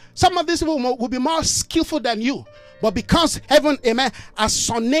resourceful. Some of these people will be more skillful than you. But because heaven, amen, has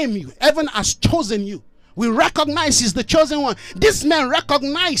surnamed you, heaven has chosen you, we recognize he's the chosen one. This man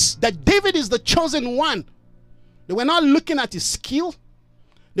recognized that David is the chosen one. They were not looking at his skill.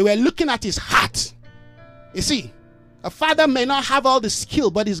 They were looking at his heart. You see, a father may not have all the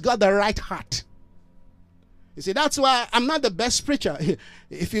skill, but he's got the right heart. You see, that's why I'm not the best preacher.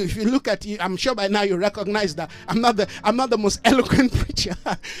 If you look at you, I'm sure by now you recognize that I'm not the most eloquent preacher,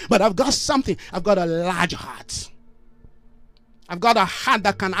 but I've got something. I've got a large heart. I've got a heart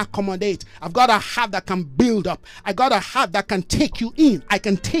that can accommodate. I've got a heart that can build up. I got a heart that can take you in. I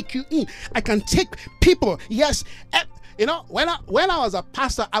can take you in. I can take people. Yes. When I was a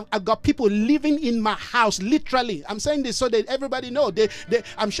pastor, I got people living in my house, literally. I'm saying this so that everybody know.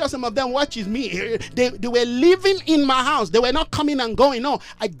 I'm sure some of them watching me. They were living in my house. They were not coming and going. No,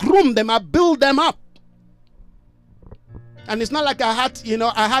 I groomed them. I built them up. And it's not like I had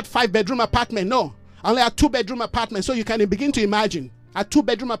 5-bedroom apartment. No, I only had 2-bedroom apartment. So you can begin to imagine. A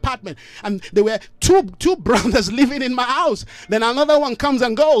 2-bedroom apartment. And there were two brothers living in my house. Then another one comes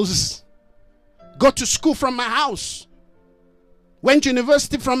and goes. Go to school from my house. Went to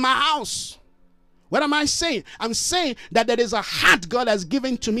university from my house. What am I saying? I'm saying that there is a heart God has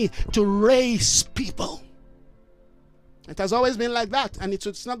given to me to raise people. It has always been like that, and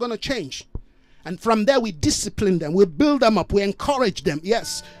it's not going to change. And from there, we discipline them. We build them up. We encourage them.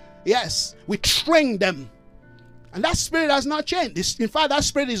 Yes. We train them. And that spirit has not changed. In fact, that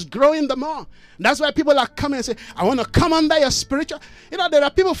spirit is growing the more. And that's why people are coming and say, I want to come under your spiritual. There are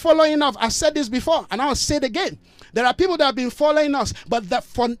people following us. I said this before, and I'll say it again. There are people that have been following us, but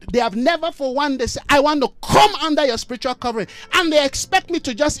they have never for one day said, I want to come under your spiritual covering. And they expect me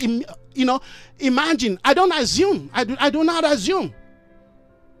to just, imagine. I don't assume. I do not assume.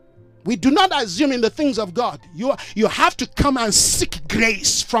 We do not assume in the things of God. You have to come and seek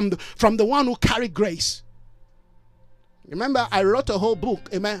grace from the one who carries grace. Remember, I wrote a whole book,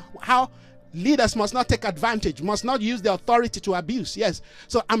 amen, how leaders must not take advantage, must not use their authority to abuse. Yes.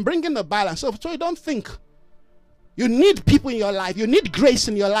 So I'm bringing the balance. So you don't think. You need people in your life. You need grace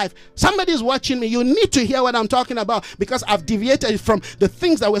in your life. Somebody is watching me. You need to hear what I'm talking about because I've deviated from the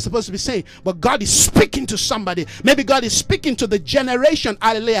things that we're supposed to be saying. But God is speaking to somebody. Maybe God is speaking to the generation,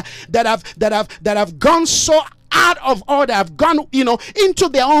 hallelujah, that have gone so out of order, have gone, into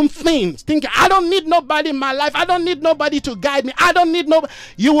their own things, thinking, I don't need nobody in my life. I don't need nobody to guide me. I don't need nobody.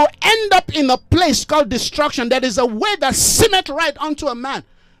 You will end up in a place called destruction. There is a way that seemeth right unto a man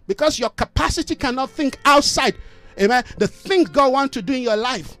because your capacity cannot think outside. Amen. The things God wants to do in your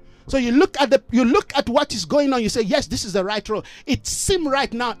life. So you look at what is going on. You say, yes, this is the right road. It seems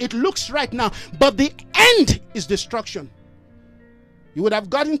right now. It looks right now. But the end is destruction. You would have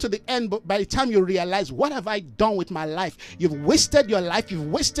gotten to the end, but by the time you realize, what have I done with my life? You've wasted your life. You've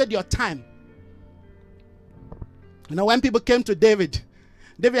wasted your time. When people came to David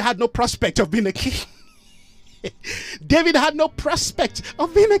had no prospect of being a king. David had no prospect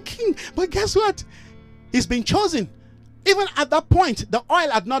of being a king. But guess what? He's been chosen. Even at that point, the oil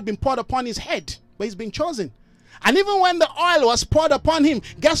had not been poured upon his head, but he's been chosen. And even when the oil was poured upon him,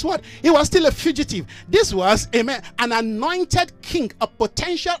 guess what? He was still a fugitive. This was, amen, an anointed king, a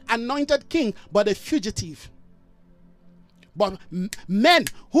potential anointed king, but a fugitive. But men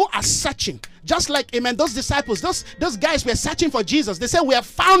who are searching, just like, amen, those disciples, those guys were searching for Jesus. They said, we have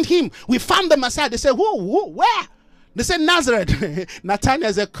found him. We found the Messiah. They said, who, where? They said, Nazareth.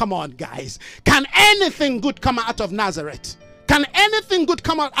 Nathanael said, come on, guys. Can anything good come out of Nazareth? Can anything good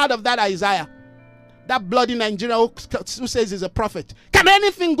come out of that Isaiah? That bloody Nigerian who says he's a prophet. Can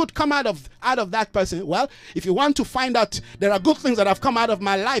anything good come out of that person? Well, if you want to find out, there are good things that have come out of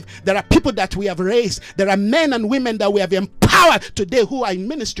my life. There are people that we have raised. There are men and women that we have empowered today who are in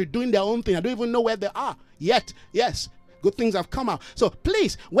ministry doing their own thing. I don't even know where they are yet. Yes, good things have come out. So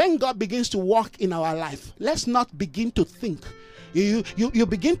please, when God begins to walk in our life, let's not begin to think. You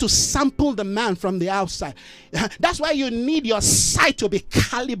begin to sample the man from the outside. That's why you need your sight to be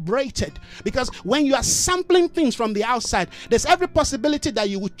calibrated, because when you are sampling things from the outside, there's every possibility that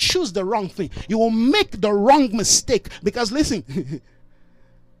you will choose the wrong thing. You will make the wrong mistake, because listen,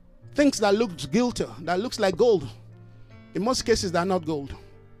 things that looks glitter, that looks like gold, in most cases they're not gold.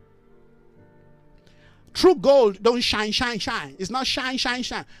 True gold don't shine. It's not shine.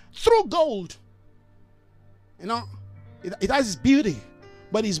 True gold, you know, it has its beauty,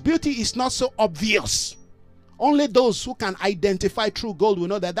 but its beauty is not so obvious. Only those who can identify true gold will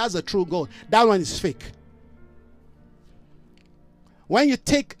know that that's a true gold. That one is fake. When you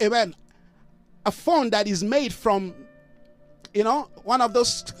take a phone that is made from, you know, one of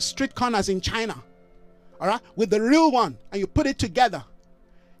those street corners in China, all right, with the real one, and you put it together,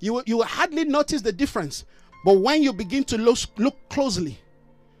 you will hardly notice the difference. But when you begin to look closely,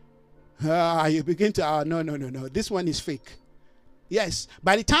 you begin to, no, this one is fake. Yes,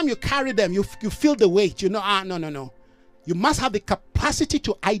 by the time you carry them, you feel the weight. You know, no. You must have the capacity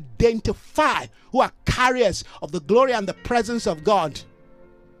to identify who are carriers of the glory and the presence of God.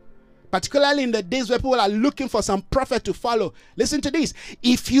 Particularly in the days where people are looking for some prophet to follow. Listen to this.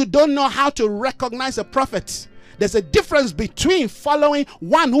 If you don't know how to recognize a prophet, there's a difference between following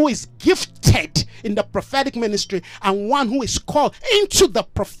one who is gifted in the prophetic ministry and one who is called into the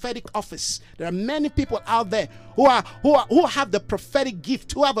prophetic office. There are many people out there who have the prophetic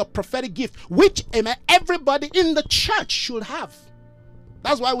gift, who have a prophetic gift, which everybody in the church should have.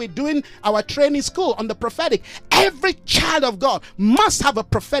 That's why we're doing our training school on the prophetic. Every child of God must have a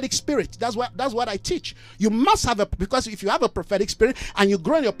prophetic spirit. That's what I teach. You must have because if you have a prophetic spirit and you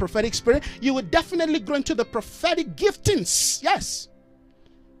grow in your prophetic spirit, you will definitely grow into the prophetic giftings. Yes.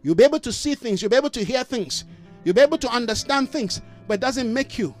 You'll be able to see things. You'll be able to hear things. You'll be able to understand things. But it doesn't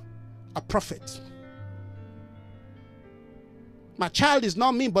make you a prophet. My child is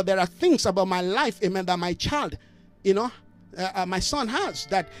not me, but there are things about my life, amen, that my child, you know, my son has,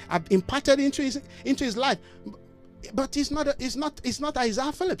 that I've imparted into his life. But it's not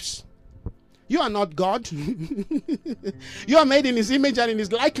Isaiah Phillips. You are not God. You are made in his image and in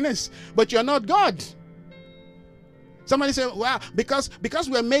his likeness, but you're not God. Somebody say, well, because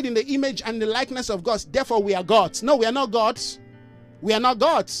we're made in the image and the likeness of God, therefore we are gods. No, we are not gods. We are not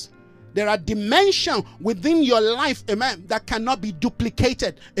gods. There are dimensions within your life, amen, that cannot be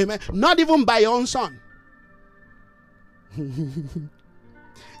duplicated, amen, not even by your own son.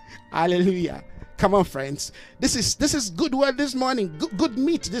 Hallelujah. Come on, friends. This is good word this morning. Good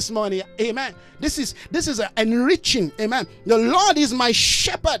meat this morning. Amen. This is enriching. Amen. The Lord is my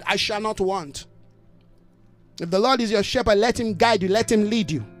shepherd, I shall not want. If the Lord is your shepherd, let him guide you, let him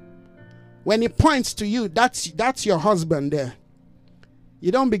lead you. When he points to you, that's your husband there.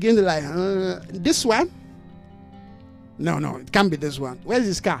 You don't begin to like, this one? No, it can't be this one. Where's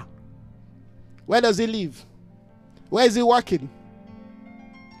his car? Where does he live? Where is he working?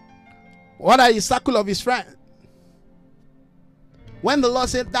 What are the circle of his friends? When the Lord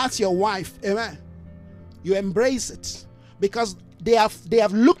said, that's your wife, amen, you embrace it, because they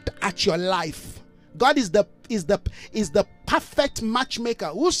have looked at your life. God is the perfect matchmaker.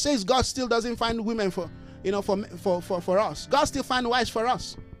 Who says God still doesn't find women for us? God still finds wives for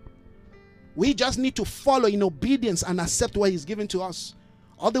us. We just need to follow in obedience and accept what he's given to us.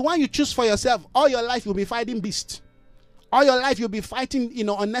 Or the one you choose for yourself, all your life you'll be fighting beasts. All your life you'll be fighting,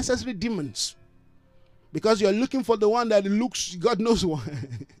 unnecessary demons. Because you're looking for the one that looks, God knows what.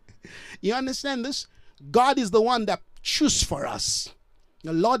 You understand this? God is the one that chooses for us.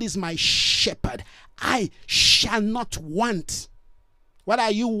 The Lord is my shepherd. I shall not want. What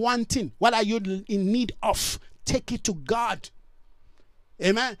are you wanting? What are you in need of? Take it to God.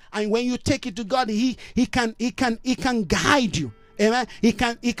 Amen. And when you take it to God, he can guide you. Amen. He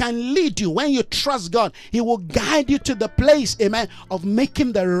can lead you. When you trust God, he will guide you to the place, amen, of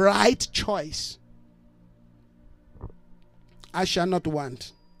making the right choice. I shall not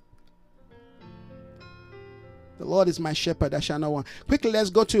want. The Lord is my shepherd, I shall not want. Quickly, let's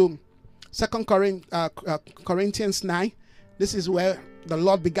go to 2 Corinthians 9. This is where the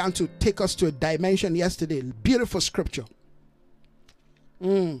Lord began to take us to a dimension yesterday. Beautiful scripture.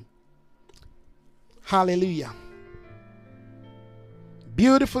 Hallelujah.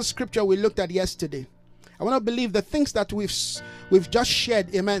 Beautiful scripture we looked at yesterday. I want to believe the things that we've just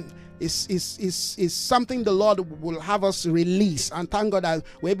shared, amen, is something the Lord will have us release. And thank God that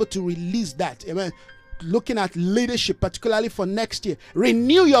we're able to release that. Amen. Looking at leadership, particularly for next year.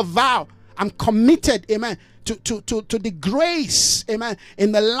 Renew your vow. I'm committed, amen, to the grace, amen,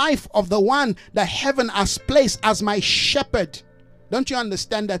 in the life of the one that heaven has placed as my shepherd. Don't you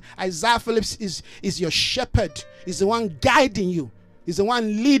understand that Isaiah Phillips is your shepherd? He's the one guiding you. He's the one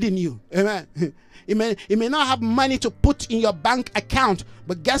leading you. Amen. He may not have money to put in your bank account,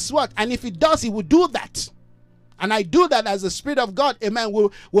 but guess what? And if he does, he will do that. And I do that as the Spirit of God, amen,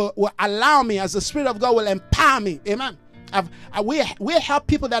 will allow me, as the Spirit of God will empower me. Amen. We help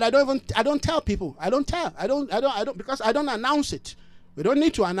people that I don't tell people. I don't because I don't announce it. We don't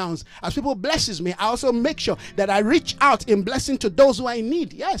need to announce. As people blesses me, I also make sure that I reach out in blessing to those who I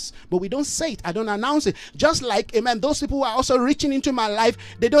need. Yes, but we don't say it. I don't announce it. Just like, amen, those people who are also reaching into my life,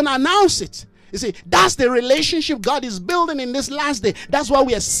 they don't announce it. You see, that's the relationship God is building in this last day. That's what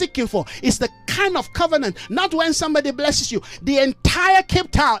we are seeking for. It's the kind of covenant, not when somebody blesses you. The entire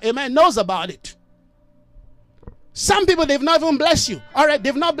Cape Town, amen, knows about it. Some people, they've not even blessed you. All right,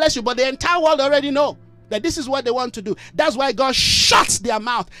 they've not blessed you, but the entire world already know that this is what they want to do. That's why God shuts their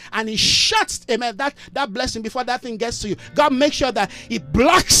mouth, and he shuts, amen, that blessing before that thing gets to you. God makes sure that he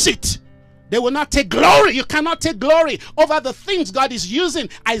blocks it. They will not take glory. You cannot take glory over the things God is using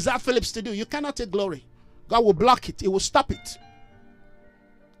Isaiah Phillips to do. You cannot take glory. God will block it. He will stop it.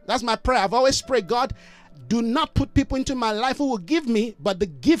 That's my prayer. I've always prayed, God, do not put people into my life who will give me, but the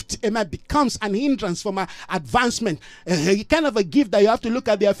gift, amen, becomes an hindrance for my advancement. Kind of a gift that you have to look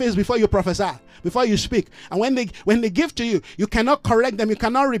at their face before you prophesy, before you speak. And when they give to you, you cannot correct them. You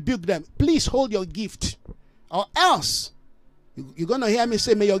cannot rebuke them. Please hold your gift, or else you're going to hear me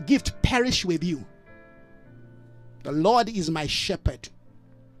say, may your gift perish with you. The Lord is my shepherd.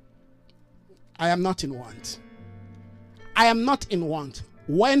 I am not in want. I am not in want.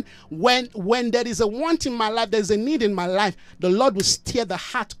 When there is a want in my life, there's a need in my life, the Lord will steer the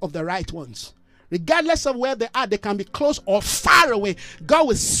heart of the right ones. Regardless of where they are, they can be close or far away. God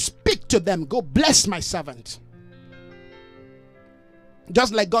will speak to them. Go bless my servant.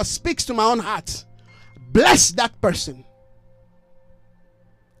 Just like God speaks to my own heart. Bless that person.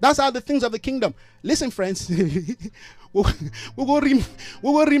 That's how the things of the kingdom. Listen, friends, we will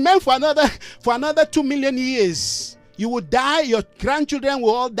remain for another 2 million years. You will die, your grandchildren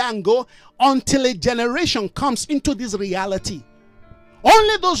will all die and go until a generation comes into this reality.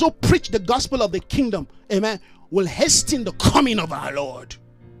 Only those who preach the gospel of the kingdom, amen, will hasten the coming of our Lord.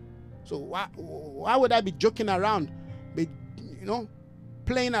 So why would I be joking around,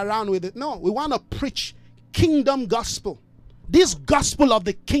 playing around with it? No, we want to preach kingdom gospel. This gospel of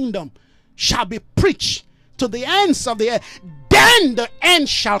the kingdom shall be preached to the ends of the earth. Then the end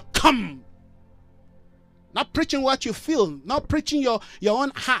shall come. Not preaching what you feel, not preaching your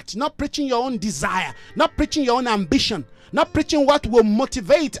own heart, not preaching your own desire, not preaching your own ambition, not preaching what will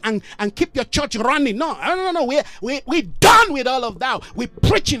motivate and keep your church running. No. We're done with all of that. We're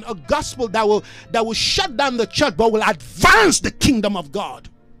preaching a gospel that will shut down the church, but will advance the kingdom of God.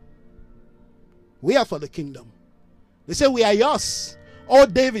 We are for the kingdom. They say we are yours. Oh,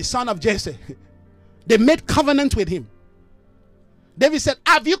 David, son of Jesse. They made covenant with him. David said,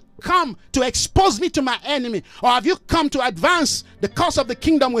 have you come to expose me to my enemy? Or have you come to advance the cause of the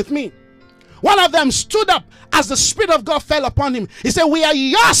kingdom with me? One of them stood up as the Spirit of God fell upon him. He said, we are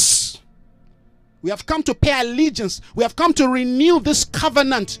yours. We have come to pay allegiance. We have come to renew this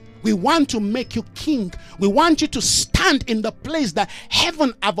covenant. We want to make you king. We want you to stand in the place that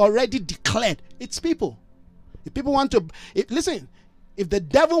heaven have already declared. It's people. If people want to, listen, if the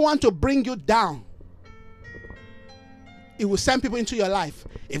devil want to bring you down, he will send people into your life.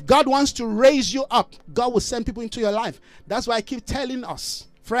 If God wants to raise you up, God will send people into your life. That's why I keep telling us,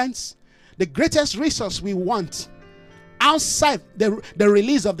 friends, the greatest resource we want outside the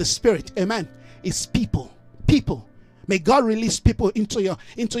release of the Spirit, amen, is people. People. May God release people into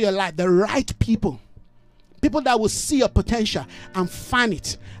your life, the right people. People that will see your potential and find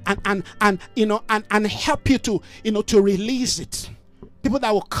it and help you to release it. People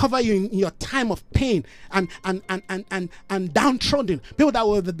that will cover you in your time of pain and downtrodden. People that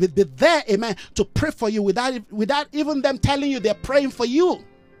will be there, amen, to pray for you without even them telling you they're praying for you.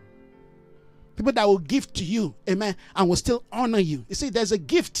 People that will give to you, amen, and will still honor you. You see, there's a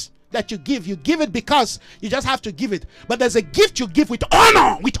gift that you give. You give it because you just have to give it. But there's a gift you give with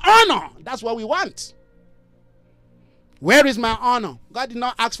honor. With honor. That's what we want. Where is my honor? God did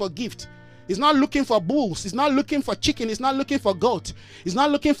not ask for gift. He's not looking for bulls. He's not looking for chicken. He's not looking for goat. He's not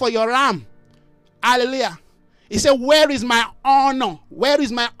looking for your ram. Hallelujah. He said, where is my honor? Where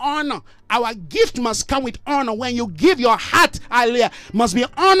is my honor? Our gift must come with honor. When you give your heart, hallelujah, must be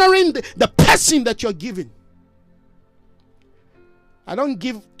honoring the person that you're giving. I don't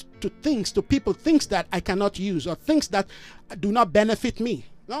give to people, things that I cannot use or things that do not benefit me.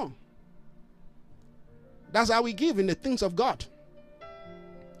 No. That's how we give in the things of God.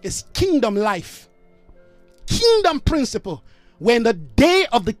 It's kingdom life. Kingdom principle. We're in the day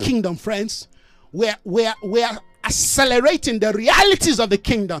of the kingdom, friends. We're accelerating the realities of the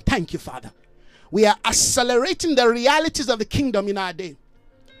kingdom. Thank you, Father. We are accelerating the realities of the kingdom in our day.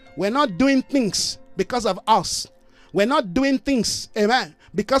 We're not doing things because of us. We're not doing things, amen,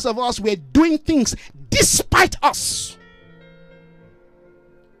 because of us. We're doing things despite us.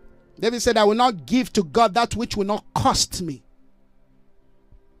 David said, I will not give to God that which will not cost me.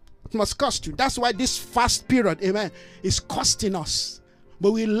 It must cost you. That's why this fast period, amen, is costing us.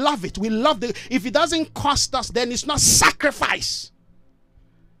 But we love it. We love it. If it doesn't cost us, then it's not sacrifice.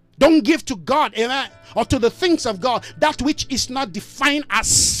 Don't give to God, amen, or to the things of God that which is not defined as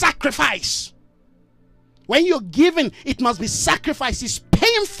sacrifice. When you're giving, it must be sacrifice. It's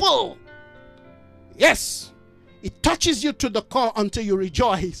painful. Yes. It touches you to the core until you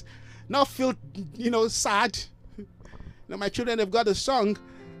rejoice. Not feel, sad. My children have got a song.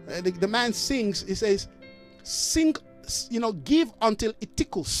 The man sings. He says, sing, give until it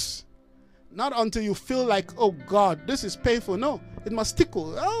tickles. Not until you feel like, oh God, this is painful. No, it must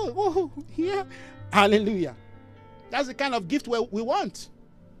tickle. Oh, yeah. Hallelujah. That's the kind of gift we want.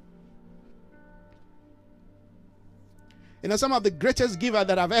 Some of the greatest givers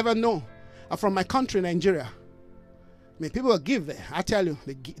that I've ever known are from my country, Nigeria. I mean, people give there. I tell you,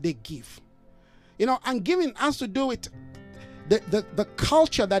 they give. And giving has to do with the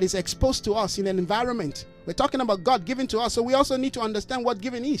culture that is exposed to us in an environment. We're talking about God giving to us, so we also need to understand what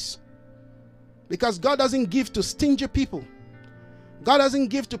giving is. Because God doesn't give to stingy people. God doesn't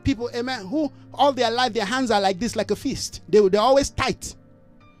give to people, amen, who all their life their hands are like this, like a fist. They're always tight.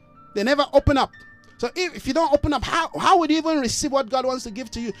 They never open up. So if you don't open up, how would you even receive what God wants to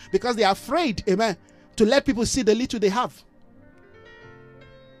give to you? Because they are afraid, amen, to let people see the little they have.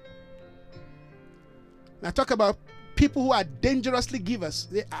 Now talk about people who are dangerously givers.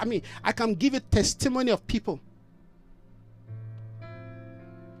 I can give you testimony of people.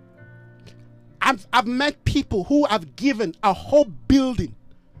 I've met people who have given a whole building.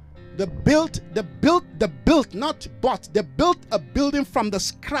 They built a building from the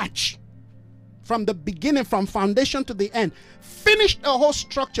scratch. From the beginning, from foundation to the end. Finish the whole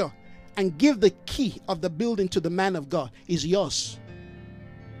structure and give the key of the building to the man of God. It's yours.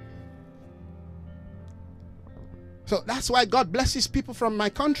 So that's why God blesses people from my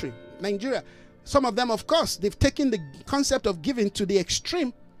country, Nigeria. Some of them, of course, they've taken the concept of giving to the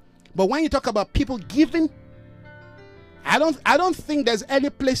extreme. But when you talk about people giving, I don't think there's any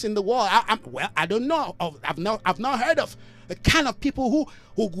place in the world. I don't know. I've not heard of the kind of people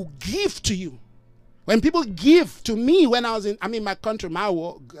who give to you. When people give to me, when I was in my country, my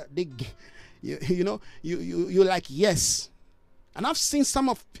world, you're like, yes. And I've seen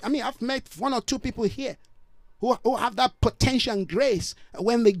I've met one or two people here who have that potential and grace.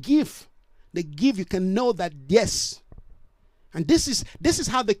 When they give, you can know that, yes. And this is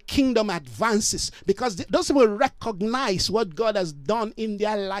how the kingdom advances, because those people recognize what God has done in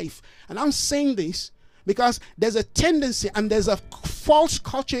their life. And I'm saying this because there's a tendency and there's a false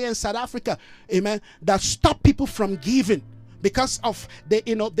culture in South Africa, amen, that stop people from giving because of the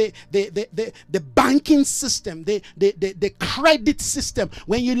banking system, the credit system.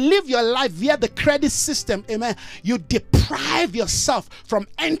 When you live your life via the credit system, amen, you deprive yourself from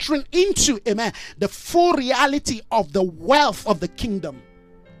entering into, amen, the full reality of the wealth of the kingdom.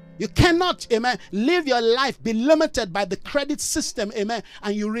 You cannot, amen, live your life, be limited by the credit system, amen,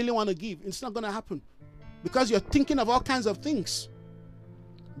 and you really want to give. It's not going to happen because you're thinking of all kinds of things,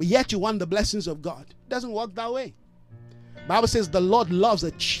 but yet you want the blessings of God. It doesn't work that way. Bible says the Lord loves a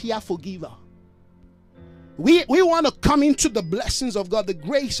cheerful giver. We want to come into the blessings of God, the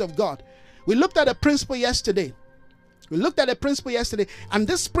grace of God. We looked at a principle yesterday. And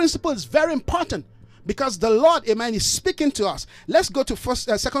this principle is very important because the Lord, amen, is speaking to us. Let's go to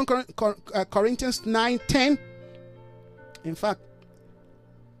 2 Corinthians 9:10. In fact,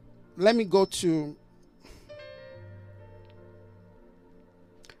 let me go to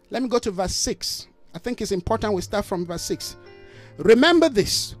Let me go to verse 6. I think it's important we start from verse 6. Remember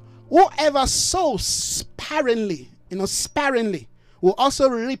this: whoever sows sparingly, sparingly, will also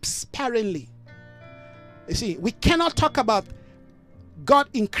reap sparingly. You see, we cannot talk about God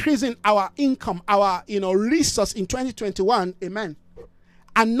increasing our income, our resource in 2021, amen,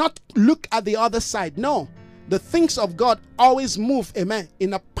 and not look at the other side. No, the things of God always move, amen,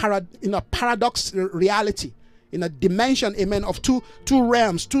 in a paradox reality, in a dimension, amen, of two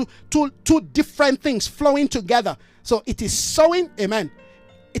realms, two different things flowing together. So it is sowing, amen.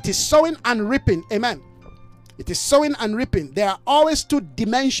 It is sowing and reaping, amen. It is sowing and reaping. There are always two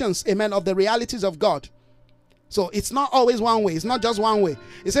dimensions, amen, of the realities of God. So it's not always one way. It's not just one way.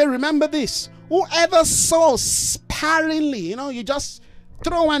 He said, remember this: whoever sows sparingly, you just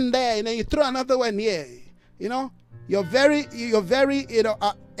throw one there, you throw another one here. You're very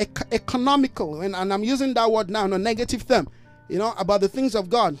economical, and I'm using that word now in a negative term, about the things of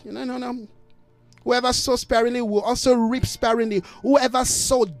God. No. Whoever sows sparingly will also reap sparingly. Whoever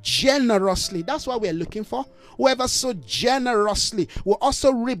sows generously, that's what we're looking for. Whoever sows generously will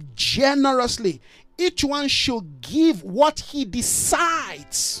also reap generously. Each one should give what he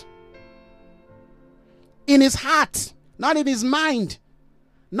decides in his heart, not in his mind,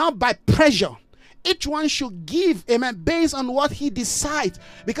 not by pressure. Each one should give, amen, based on what he decides.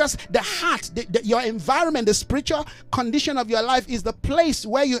 Because the heart, your environment, the spiritual condition of your life is the place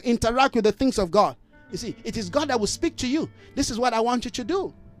where you interact with the things of God. You see, it is God that will speak to you. This is what I want you to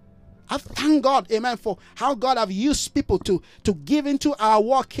do. I thank God, amen, for how God have used people to give into our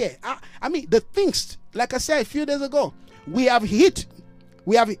work here. I mean, the things, like I said a few days ago, we have,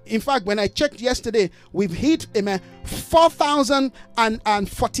 in fact, when I checked yesterday, we've hit, amen,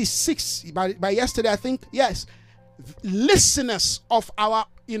 4,046 by yesterday, I think, yes, listeners of our,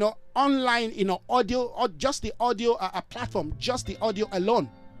 online, audio, or just the audio platform, just the audio alone.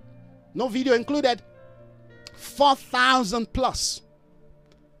 No video included. 4,000 plus.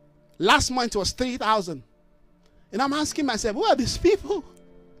 Last month it was 3,000. And I'm asking myself, who are these people?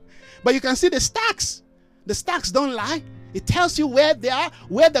 But you can see the stacks. The stacks don't lie. It tells you where they are,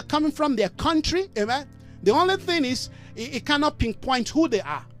 where they're coming from, their country. Amen. The only thing is, it cannot pinpoint who they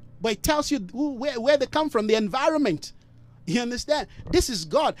are. But it tells you where they come from, the environment. You understand? This is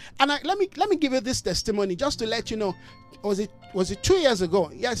God. And let me give you this testimony just to let you know. Was it 2 years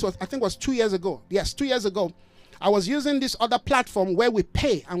ago? Yes, I think it was 2 years ago. Yes, 2 years ago. I was using this other platform where we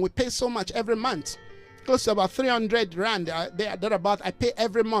pay, and we pay so much every month. Close to about 300 rand. Thereabout, I pay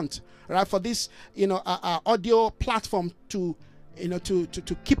every month, right, for this, audio platform to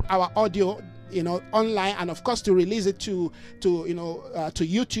keep our audio, online, and of course to release it to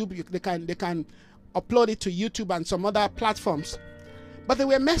YouTube. They can upload it to YouTube and some other platforms. But they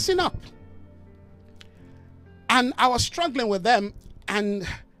were messing up, and I was struggling with them, and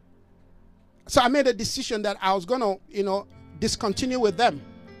so I made a decision that I was going to, discontinue with them.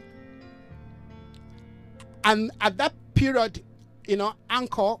 And at that period,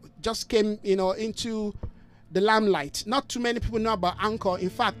 Anchor just came, into the limelight. Not too many people know about Anchor. In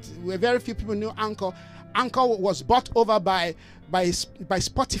fact, very few people knew Anchor. Anchor was bought over by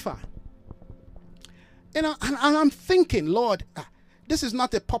Spotify. And I'm thinking, Lord, this is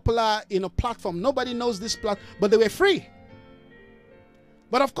not a popular, platform. Nobody knows this platform, but they were free.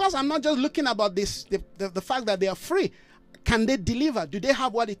 But of course, I'm not just looking about this, the fact that they are free. Can they deliver? Do they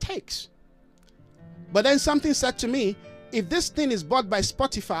have what it takes? But then something said to me, if this thing is bought by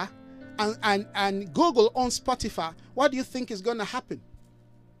Spotify and Google owns Spotify, what do you think is going to happen?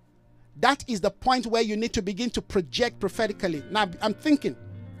 That is the point where you need to begin to project prophetically. Now, I'm thinking.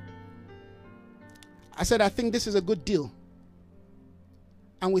 I said, I think this is a good deal.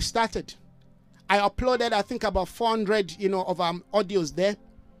 And we started. I uploaded, I think, about 400, of audios there,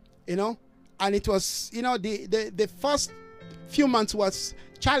 and it was, the first few months was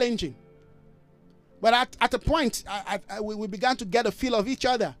challenging. But at a point, we began to get a feel of each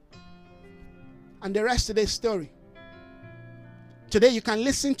other. And the rest of the story. Today, you can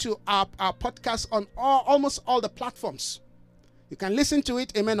listen to our podcast on almost all the platforms. You can listen to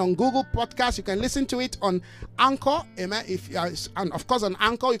it, amen, on Google Podcasts. You can listen to it on Anchor, amen. And of course, on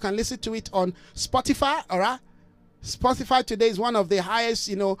Anchor, you can listen to it on Spotify, all right? Spotify today is one of the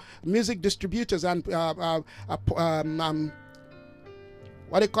highest, music distributors and,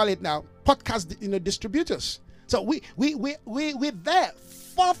 what do you call it now? Podcast, distributors. So we're there,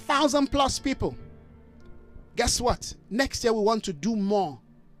 4,000 plus people. Guess what? Next year, we want to do more.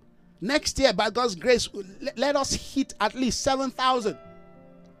 Next year, by God's grace, let us hit at least 7,000.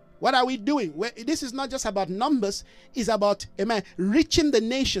 What are we doing? This is not just about numbers. It's about, amen, reaching the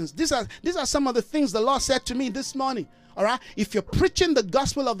nations. These are some of the things the Lord said to me this morning. All right. If you're preaching the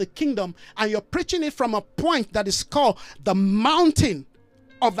gospel of the kingdom and you're preaching it from a point that is called the mountain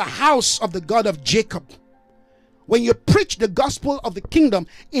of the house of the God of Jacob, when you preach the gospel of the kingdom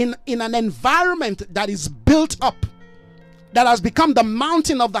in an environment that is built up, that has become the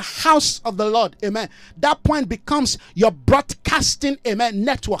mountain of the house of the Lord, amen, that point becomes your broadcasting, amen,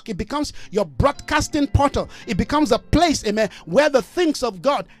 network. It becomes your broadcasting portal. It becomes a place, amen, where the things of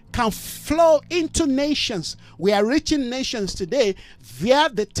God can flow into nations. We are reaching nations today via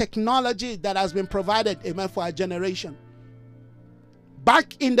the technology that has been provided, amen, for our generation.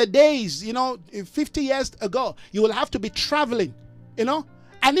 Back in the days, 50 years ago, you will have to be traveling,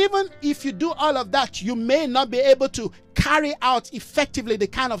 and even if you do all of that, you may not be able to carry out effectively the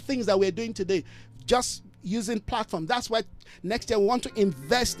kind of things that we're doing today, just using platforms. That's why next year we want to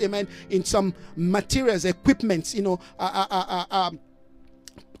invest, amen, in some materials, equipments, other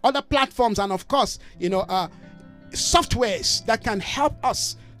platforms, and of course, softwares that can help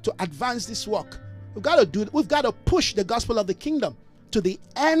us to advance this work. We've got to push the gospel of the kingdom to the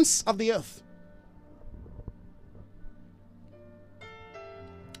ends of the earth.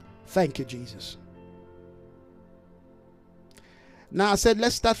 Thank you, Jesus. Now I said,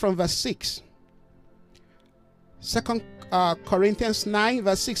 let's start from verse 6. 2 Corinthians 9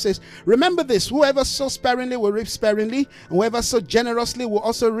 verse 6 says, remember this, whoever sows sparingly will reap sparingly, and whoever sows generously will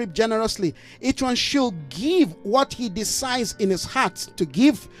also reap generously. Each one should give what he decides in his heart to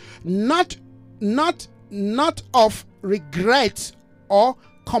give, not of regret or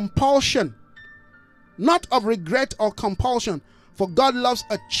compulsion. Not of regret or compulsion, for God loves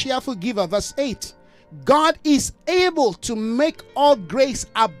a cheerful giver. Verse 8, God is able to make all grace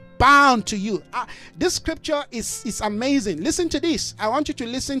abound to you. This scripture is amazing. Listen to this. I want you to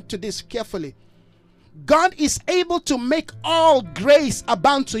listen to this carefully. God is able to make all grace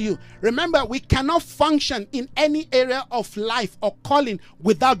abound to you. Remember, we cannot function in any area of life or calling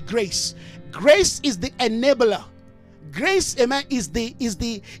without grace. Grace is the enabler. Grace, amen,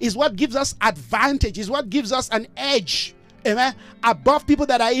 is what gives us advantage, is what gives us an edge, amen, above people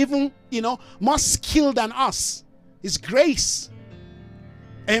that are even, more skilled than us. It's grace.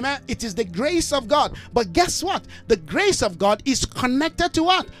 Amen. It is the grace of God. But guess what? The grace of God is connected to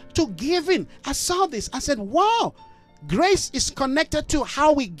what? To giving. I saw this. I said, wow. Grace is connected to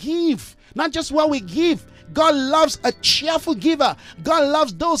how we give. Not just what we give. God loves a cheerful giver. God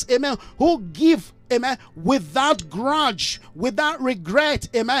loves those, amen, who give, amen, without grudge, without regret,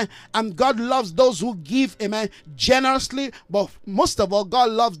 amen. And God loves those who give, amen, generously. But most of all,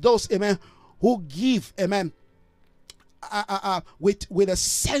 God loves those, amen, who give, amen, with a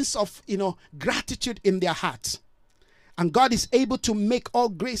sense of, gratitude in their hearts. And God is able to make all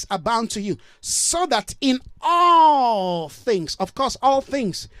grace abound to you, so that in all things, of course, all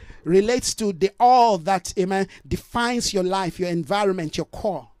things relates to the all that, amen, defines your life, your environment, your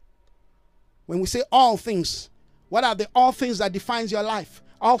core. When we say all things, what are the all things that defines your life?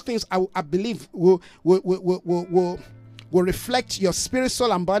 All things, I believe, will reflect your spirit,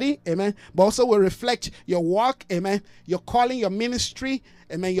 soul, and body, amen. But also will reflect your work, amen. Your calling, your ministry,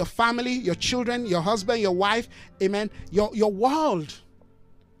 amen. Your family, your children, your husband, your wife, amen. Your world.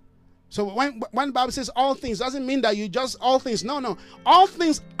 So when the Bible says all things, doesn't mean that you just all things. No. All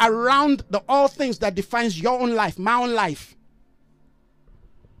things around the all things that defines your own life, my own life.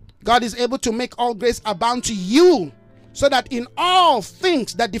 God is able to make all grace abound to you, so that in all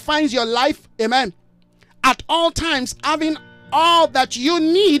things that defines your life, amen, at all times, having all that you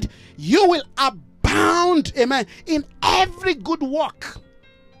need, you will abound, amen, in every good work.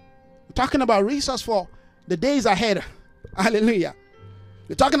 We're talking about resource for the days ahead. Hallelujah.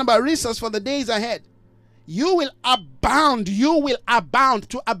 We're talking about resource for the days ahead. You will abound. You will abound.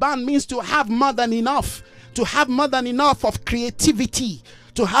 To abound means to have more than enough. To have more than enough of creativity.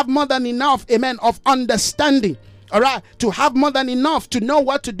 To have more than enough, amen, of understanding. All right. To have more than enough to know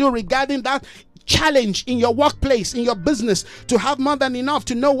what to do regarding that challenge in your workplace, in your business. To have more than enough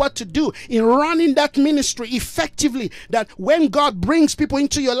to know what to do in running that ministry effectively, that when God brings people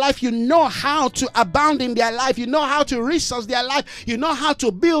into your life, you know how to abound in their life, you know how to resource their life, you know how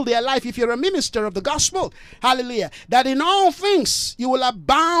to build their life if you're a minister of the gospel. Hallelujah. That in all things you will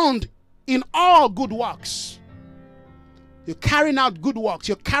abound in all good works. You're carrying out good works,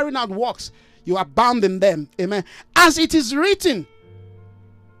 you're carrying out works, you abound in them. Amen. As it is written,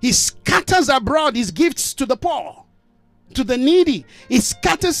 He scatters abroad His gifts to the poor, to the needy. He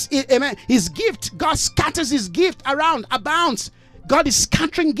scatters, amen, His gift. God scatters His gift around, abounds. God is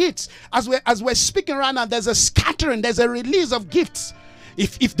scattering gifts. As we're speaking right now, there's a scattering, there's a release of gifts.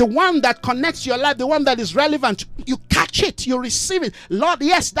 if the one that connects your life, the one that is relevant, you catch it, you receive it. Lord,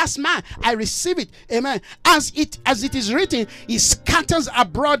 yes, that's mine. I receive it. Amen. As it is written, he scatters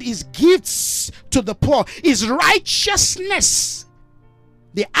abroad his gifts to the poor. His righteousness,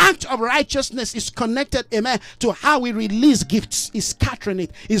 the act of righteousness is connected, amen, to how we release gifts. He's scattering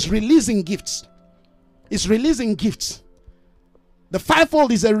it. He's releasing gifts. He's releasing gifts. The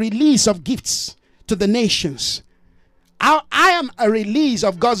fivefold is a release of gifts to the nations. I am a release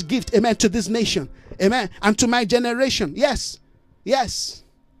of God's gift, amen, to this nation, amen, and to my generation. Yes, yes.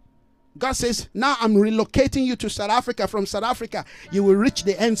 God says, now I'm relocating you to South Africa. From South Africa, you will reach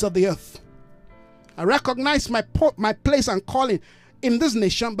the ends of the earth. I recognize my place and calling in this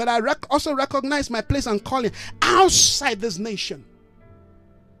nation, but I also recognize my place and calling outside this nation.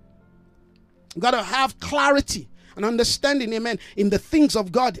 You got to have clarity and understanding, amen, in the things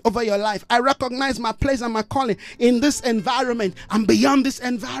of God over your life. I recognize my place and my calling in this environment and beyond this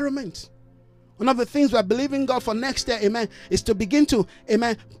environment. One of the things we're believing God for next year, amen, is to begin to,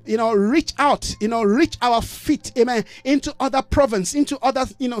 amen, reach out, reach our feet, amen, into other provinces, into other,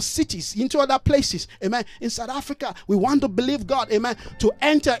 cities, into other places, amen. In South Africa, we want to believe God, amen, to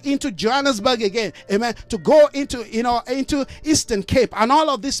enter into Johannesburg again, amen, to go into, into Eastern Cape and all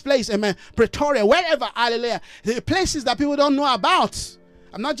of this place, amen, Pretoria, wherever, hallelujah, the places that people don't know about.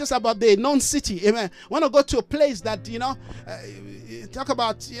 I'm not just about the known city, amen. I want to go to a place that, talk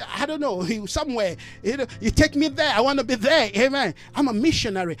about, I don't know, somewhere, you take me there, I want to be there, amen. I'm a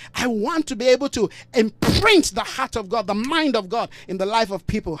missionary. I want to be able to imprint the heart of God, the mind of God in the life of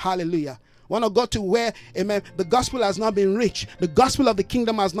people, hallelujah. Want to go to where, amen, the gospel has not been reached. The gospel of the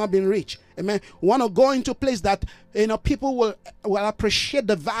kingdom has not been reached, amen. Want to go into a place that, people will appreciate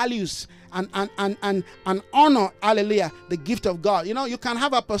the values and honor, hallelujah, the gift of God. You can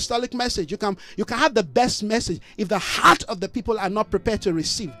have apostolic message. You can have the best message. If the heart of the people are not prepared to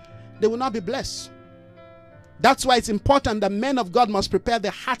receive, they will not be blessed. That's why it's important that men of God must prepare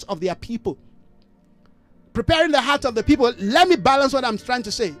the heart of their people. Preparing the heart of the people, let me balance what I'm trying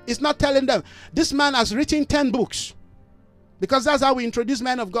to say. It's not telling them, this man has written 10 books. Because that's how we introduce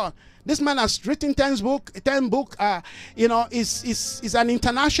men of God. This man has written 10 books. Is an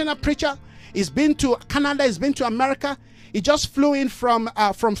international preacher. He's been to Canada. He's been to America. He just flew in from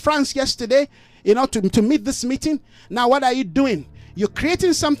France yesterday, to meet this meeting. Now, what are you doing? You're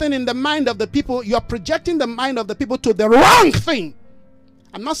creating something in the mind of the people. You're projecting the mind of the people to the wrong thing.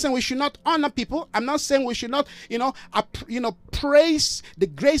 I'm not saying we should not honor people. I'm not saying we should not, praise the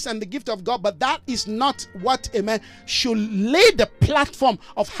grace and the gift of God. But that is not what, amen, should lay the platform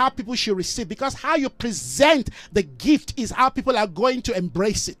of how people should receive. Because how you present the gift is how people are going to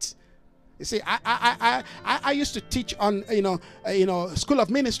embrace it. You see, I used to teach on, school of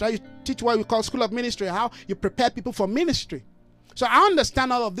ministry. I used to teach what we call school of ministry, how you prepare people for ministry. So I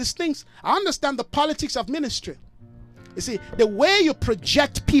understand all of these things. I understand the politics of ministry. You see, the way you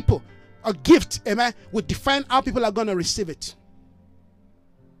project people a gift, amen, will define how people are going to receive it.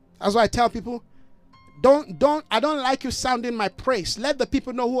 That's why I tell people, I don't like you sounding my praise. Let the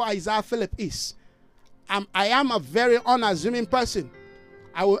people know who Isaiah Philip is. I am a very unassuming person.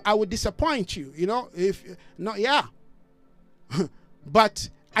 I will disappoint you, if not, yeah. But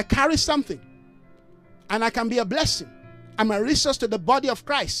I carry something, and I can be a blessing. I'm a resource to the body of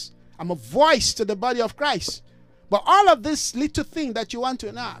Christ. I'm a voice to the body of Christ. But all of this little thing that you want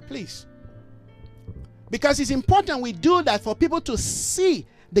to know, please. Because it's important we do that for people to see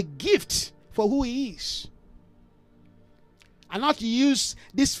the gift for who he is. And not use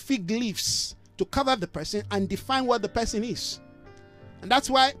these fig leaves to cover the person and define what the person is. And that's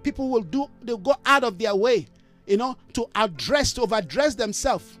why people they'll go out of their way, to overdress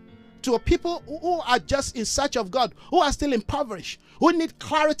themselves. To people who are just in search of God, who are still impoverished, who need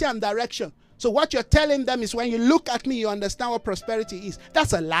clarity and direction. So what you're telling them is, when you look at me, you understand what prosperity is.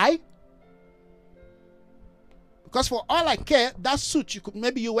 That's a lie. Because for all I care, that suit,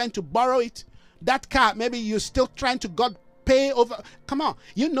 maybe you went to borrow it. That car, maybe you're still trying to God pay over. Come on,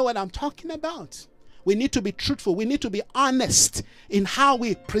 you know what I'm talking about. We need to be truthful. We need to be honest in how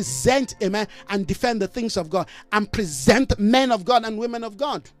we present, amen, and defend the things of God, and present men of God and women of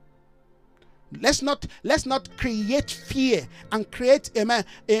God. Let's not create fear and create, amen,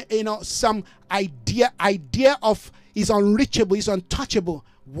 some idea of he's unreachable, he's untouchable.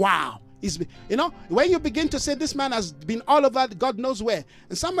 Wow. When you begin to say this man has been all over God knows where,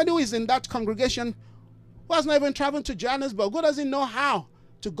 and somebody who is in that congregation who has not even traveled to Johannesburg, who doesn't know how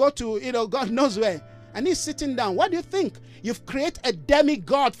to go to, God knows where, and he's sitting down, what do you think? You've created a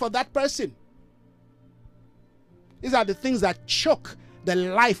demigod for that person. These are the things that choke the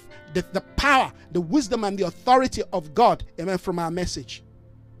life, the power, the wisdom, and the authority of God, amen, from our message.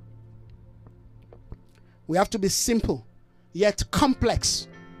 We have to be simple, yet complex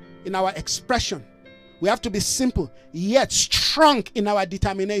in our expression. We have to be simple, yet strong in our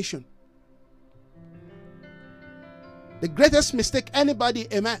determination. The greatest mistake anybody,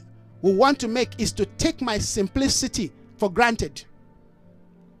 amen, will want to make is to take my simplicity for granted.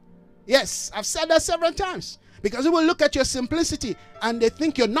 Yes, I've said that several times. Because they will look at your simplicity and they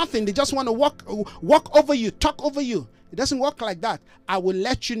think you're nothing. They just want to walk over you, talk over you. It doesn't work like that. I will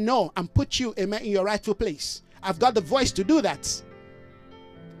let you know and put you, amen, in your rightful place. I've got the voice to do that.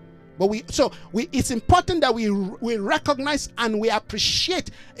 But it's important that we recognize and we appreciate,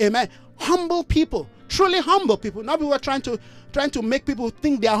 amen, humble people, truly humble people. Not people trying to make people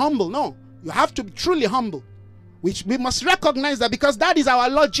think they are humble. No, you have to be truly humble. Which we must recognize that, because that is our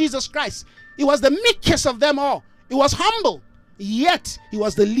Lord Jesus Christ. He was the meekest of them all. He was humble, yet he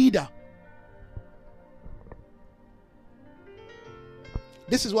was the leader.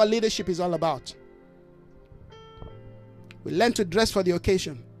 This is what leadership is all about. We learn to dress for the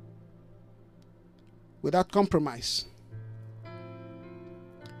occasion without compromise.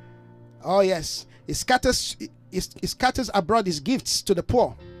 Oh yes, he scatters abroad his gifts to the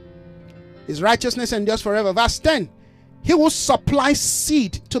poor. His righteousness endures forever. Verse 10, he will supply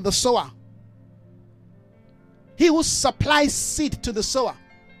seed to the sower. He will supply seed to the sower.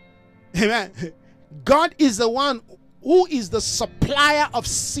 Amen. God is the one who is the supplier of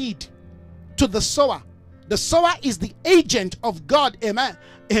seed to the sower. The sower is the agent of God. Amen.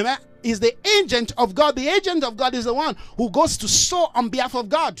 Amen. Is the agent of God. The agent of God is the one who goes to sow on behalf of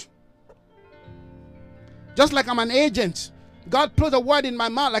God. Just like I'm an agent. God put a word in my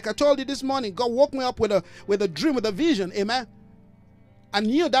mouth, like I told you this morning. God woke me up with a dream, with a vision. Amen. I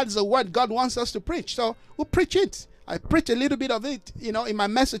knew that is the word God wants us to preach. So we'll preach it. I preach a little bit of it, in my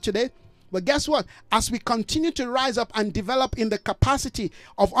message today. But guess what? As we continue to rise up and develop in the capacity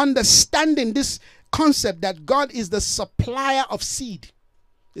of understanding this concept that God is the supplier of seed.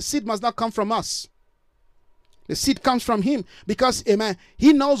 The seed must not come from us. The seed comes from him because, amen,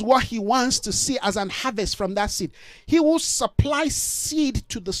 he knows what he wants to see as an harvest from that seed. He will supply seed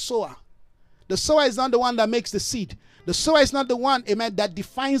to the sower. The sower is not the one that makes the seed. The sower is not the one, amen, that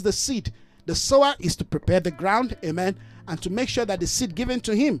defines the seed. The sower is to prepare the ground, amen, and to make sure that the seed given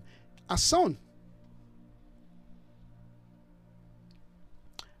to him are sown.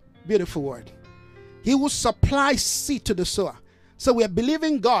 Beautiful word. He will supply seed to the sower. So we are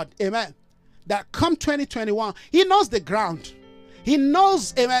believing God, amen, that come 2021, he knows the ground. He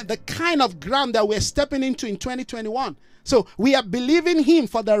knows, amen, the kind of ground that we're stepping into in 2021. So we are believing him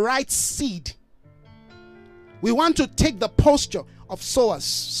for the right seed. We want to take the posture of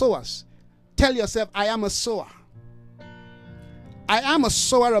sowers. Tell yourself, I am a sower. I am a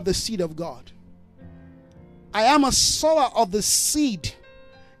sower of the seed of God. I am a sower of the seed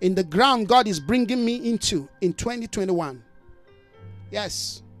in the ground God is bringing me into in 2021.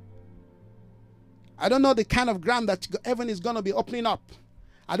 Yes. I don't know the kind of ground that heaven is going to be opening up.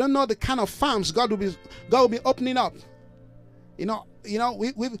 I don't know the kind of farms God will be opening up.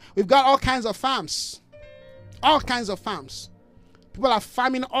 We've got all kinds of farms. All kinds of farms. People are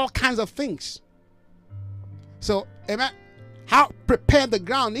farming all kinds of things. So, amen, how prepared the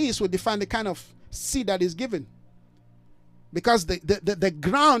ground is will define the kind of seed that is given. Because the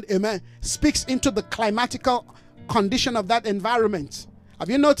ground, amen, speaks into the climatical condition of that environment. Have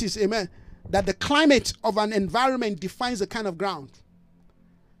you noticed, amen, that the climate of an environment defines the kind of ground?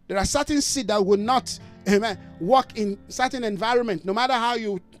 There are certain seeds that will not, amen, work in certain environment. No matter how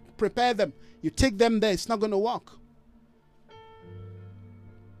you prepare them, you take them there, it's not going to work.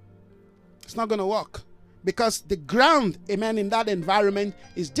 It's not going to work. Because the ground, amen, in that environment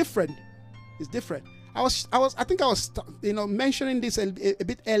is different. It's different. I think I was mentioning this a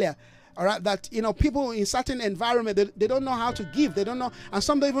bit earlier. All right, that people in certain environment, they don't know how to give, they don't know, and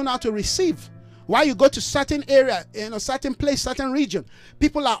some don't even know how to receive. While you go to certain area, certain place, certain region,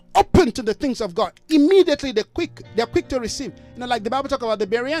 people are open to the things of God. Immediately they're quick to receive. Like the Bible talk about the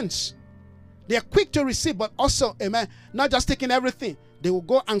Bereans. They are quick to receive, but also, amen, not just taking everything. They will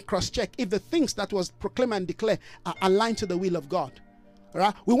go and cross-check if the things that was proclaimed and declared are aligned to the will of God. All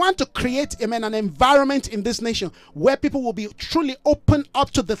right? We want to create, amen, an environment in this nation where people will be truly open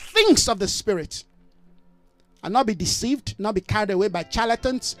up to the things of the Spirit and not be deceived, not be carried away by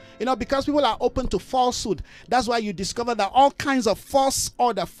charlatans, because people are open to falsehood. That's why you discover that all kinds of false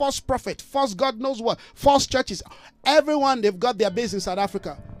order, false prophet, false God knows what, false churches, everyone, they've got their base in South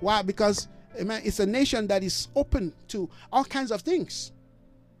Africa. Why? Because, amen, it's a nation that is open to all kinds of things.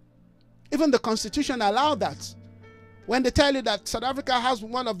 Even the Constitution allowed that. When they tell you that South Africa has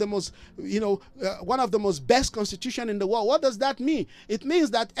one of the most, one of the most best constitution in the world, what does that mean? It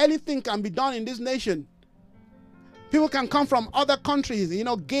means that anything can be done in this nation. People can come from other countries,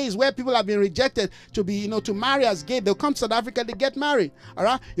 gays where people have been rejected to be, to marry as gay. They'll come to South Africa, they get married. All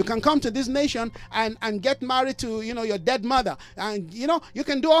right. You can come to this nation and get married to, your dead mother. And, you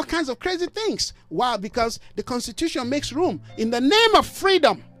can do all kinds of crazy things. Why? Because the Constitution makes room in the name of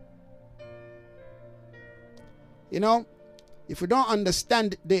freedom. If we don't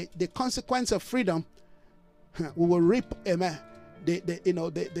understand the consequence of freedom, we will reap, amen,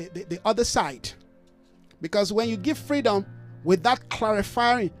 the other side. Because when you give freedom without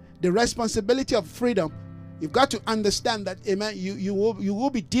clarifying the responsibility of freedom, you've got to understand that, amen, you will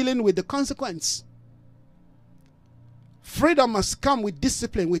be dealing with the consequence. Freedom must come with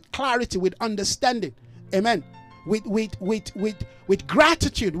discipline, with clarity, with understanding, amen, with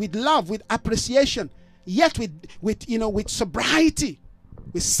gratitude, with love, with appreciation, yet with sobriety,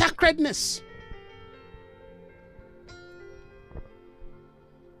 with sacredness.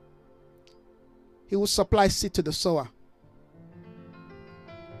 He will supply seed to the sower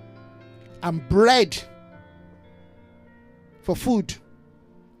and bread for food.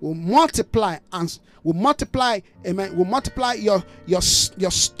 Will multiply and will multiply, amen, will multiply your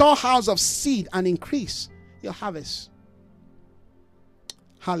storehouse of seed and increase your harvest.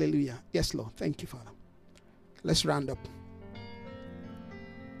 Hallelujah. Yes, Lord. Thank you, Father. Let's round up.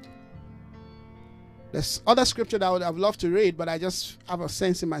 There's other scripture that I would have loved to read, but I just have a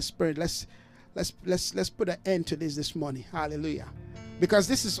sense in my spirit. Let's put an end to this morning. Hallelujah. Because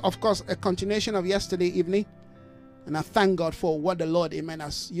this is, of course, a continuation of yesterday evening. And I thank God for what the Lord, amen,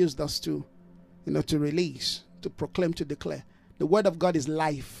 has used us to, to release, to proclaim, to declare. The word of God is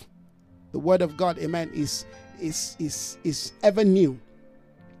life. The word of God, amen, is ever new.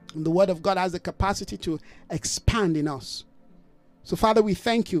 And the word of God has the capacity to expand in us. So, Father, we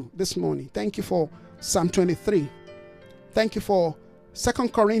thank you this morning. Thank you for Psalm 23. Thank you for 2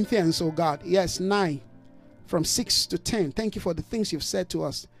 Corinthians, oh God, yes, 9, from 6 to 10. Thank you for the things you've said to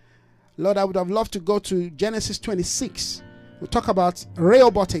us. Lord, I would have loved to go to Genesis 26. We'll talk about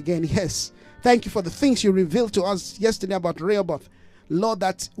Rehoboth again, yes. Thank you for the things you revealed to us yesterday about Rehoboth. Lord,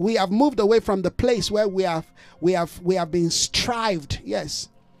 that we have moved away from the place where we have been strived, yes.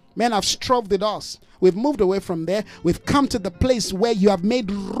 Men have strove with us. We've moved away from there. We've come to the place where you have made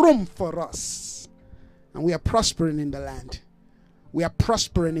room for us. And we are prospering in the land. We are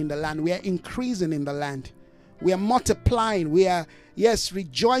prospering in the land. We are increasing in the land. We are multiplying. We are, yes,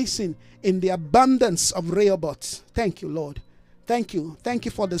 rejoicing in the abundance of Rehoboth. Thank you, Lord. Thank you. Thank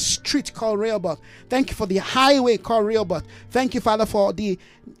you for the street called Rehoboth. Thank you for the highway called Rehoboth. Thank you, Father, for the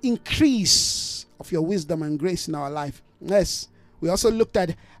increase of your wisdom and grace in our life. Yes. We also looked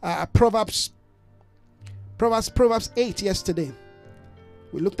at Proverbs 8 yesterday.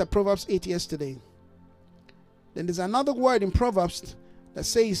 We looked at Proverbs 8 yesterday. Then there's another word in Proverbs that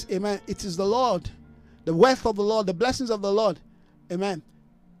says, amen, it is the Lord, the wealth of the Lord, the blessings of the Lord, amen,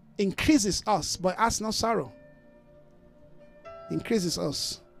 increases us, but adds no sorrow. Increases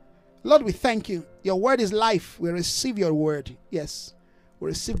us. Lord, we thank you. Your word is life. We receive your word. Yes. We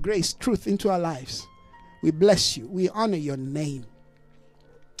receive grace, truth into our lives. We bless you. We honor your name.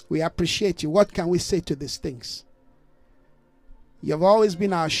 We appreciate you. What can we say to these things? You've always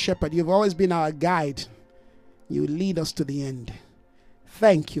been our shepherd. You've always been our guide. You lead us to the end.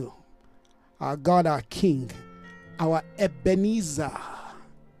 Thank you, our God, our King, our Ebenezer.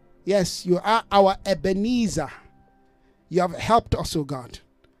 Yes, you are our Ebenezer. You have helped us, oh God.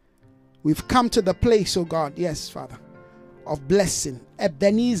 We've come to the place, oh God, yes, Father, of blessing.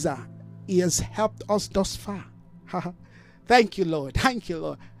 Ebenezer, he has helped us thus far. Thank you, Lord. Thank you,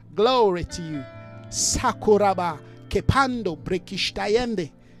 Lord. Glory to you. Sakuraba kepando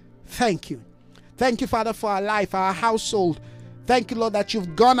brekishtayende. Thank you. Thank you, Father, for our life, our household. Thank you, Lord, that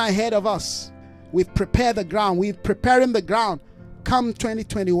you've gone ahead of us. We've prepared the ground. We're preparing the ground. Come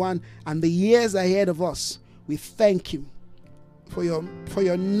 2021 and the years ahead of us. We thank you for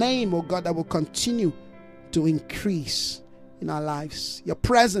your name, oh God, that will continue to increase in our lives. Your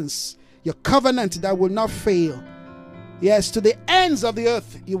presence, your covenant that will not fail. Yes, to the ends of the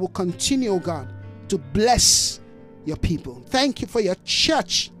earth, you will continue, oh God, to bless your people. Thank you for your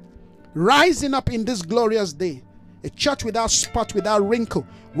church rising up in this glorious day. A church without spot, without wrinkle,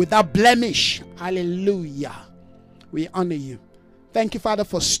 without blemish. Hallelujah. We honor you. Thank you, Father,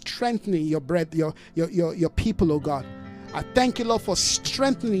 for strengthening your people, oh God. I thank you, Lord, for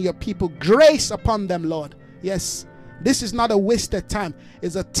strengthening your people. Grace upon them, Lord. Yes, this is not a wasted time.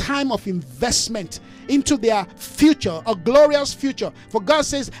 It's a time of investment into their future, a glorious future. For God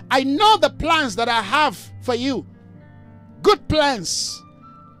says, I know the plans that I have for you. good plans,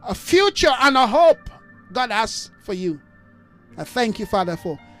 a future and a hope God has for you. I thank you, Father,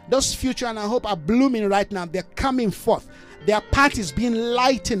 for those future and a hope are blooming right now. They're coming forth. Their path is being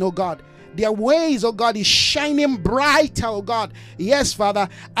lightened, oh God. Their ways, oh God, is shining brighter, oh God. Yes, Father,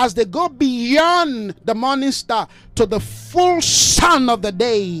 as they go beyond the morning star to the full sun of the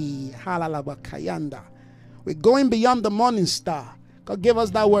day. We're going beyond the morning star. God gave us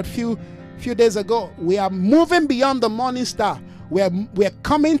that word few days ago. We are moving beyond the morning star. We're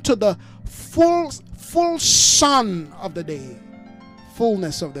coming to the full sun of the day.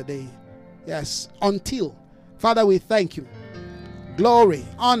 Fullness of the day. Yes, until. Father, we thank you. Glory,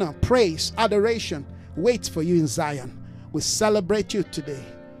 honor, praise, adoration waits for you in Zion. We celebrate you today.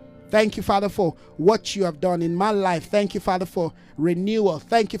 Thank you, Father, for what you have done in my life. Thank you, Father, for renewal.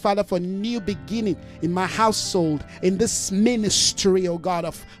 Thank you, Father, for new beginning in my household, in this ministry, oh God,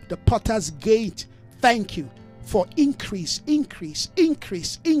 of the Potter's Gate. Thank you for increase in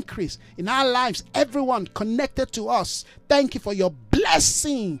our lives. Everyone connected to us, thank you for your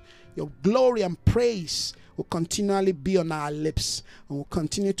blessing. Your glory and praise will continually be on our lips, and will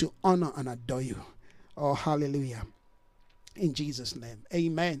continue to honor and adore you. Oh, hallelujah. In Jesus' name,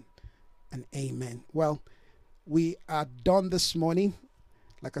 amen and amen. Well, we are done this morning.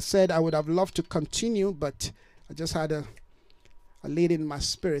 Like I said, I would have loved to continue, but I just had a lead in my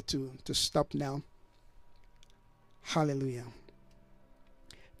spirit to stop now. Hallelujah.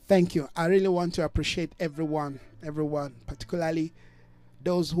 Thank you. I really want to appreciate everyone, particularly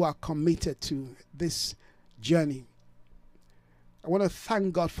those who are committed to this journey. I want to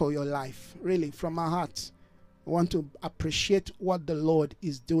thank God for your life, really, from my heart. I want to appreciate what the Lord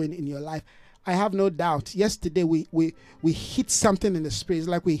is doing in your life. I have no doubt. Yesterday, we hit something in the spirit. It's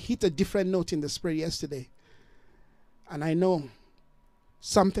like we hit a different note in the spirit yesterday. And I know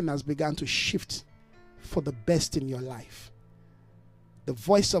something has begun to shift for the best in your life. The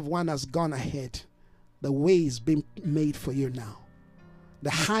voice of one has gone ahead. The way is being made for you now.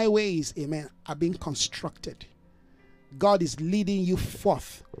 The highways, amen, are being constructed. God is leading you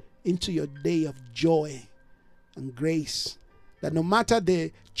forth into your day of joy and grace. That no matter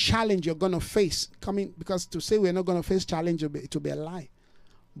the challenge you're going to face coming, because to say we're not going to face challenge, it will be a lie.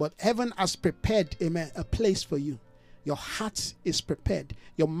 But heaven has prepared, amen, a place for you. Your heart is prepared.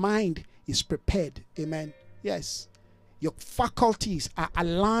 Your mind is prepared, amen. Yes. Your faculties are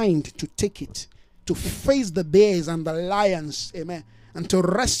aligned to take it, to face the bears and the lions, amen, and to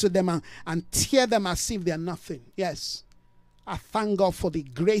rescue them and tear them as if they are nothing. Yes. I thank God for the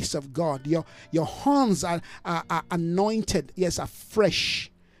grace of God. Your horns are anointed, yes, are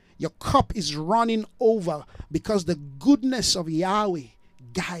fresh. Your cup is running over because the goodness of Yahweh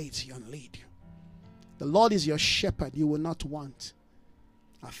guides you and leads you. The Lord is your shepherd, you will not want.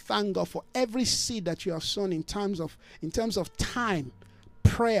 I thank God for every seed that you have sown in terms of time,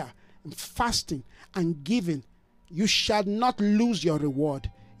 prayer, and fasting and giving. You shall not lose your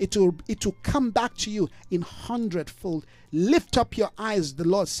reward. It will come back to you in 100-fold. Lift up your eyes, the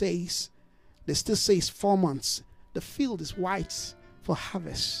Lord says. They still says 4 months. The field is white for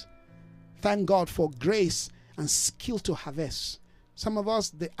harvest. Thank God for grace and skill to harvest. Some of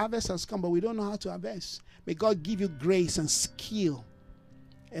us, the harvest has come, but we don't know how to harvest. May God give you grace and skill.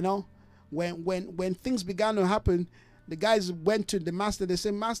 You know, when things began to happen, the guys went to the master. They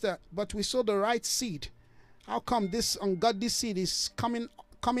said, Master, but we sowed the right seed. How come this ungodly seed is coming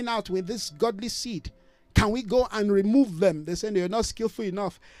out with this godly seed? Can we go and remove them? They said, you're not skillful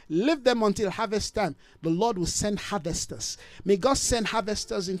enough. Leave them until harvest time. The Lord will send harvesters. May God send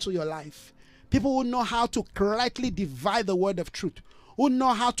harvesters into your life. People who know how to correctly divide the word of truth, who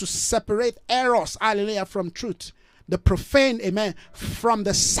know how to separate errors, hallelujah, from truth. The profane, amen, from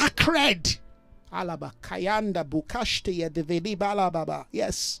the sacred.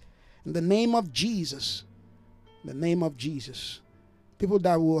 Yes, in the name of Jesus. In the name of Jesus. People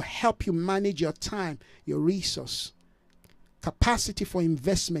that will help you manage your time, your resource, capacity for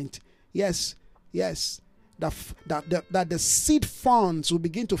investment. Yes, yes. That the seed funds will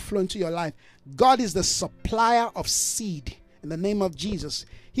begin to flow into your life. God is the supplier of seed. In the name of Jesus,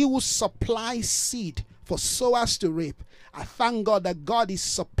 He will supply seed for sowers to reap. I thank God that God is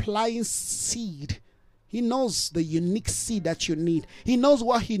supplying seed. He knows the unique seed that you need. He knows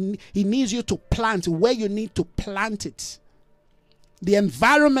what He needs you to plant, where you need to plant it. The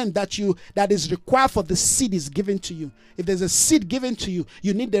environment that is required for the seed is given to you. If there's a seed given to you,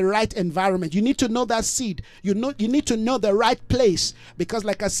 you need the right environment. You need to know that seed. You need to know the right place. Because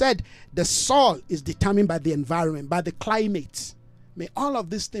like I said, the soil is determined by the environment, by the climate. May all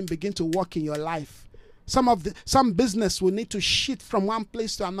of these things begin to work in your life. Some business will need to shift from one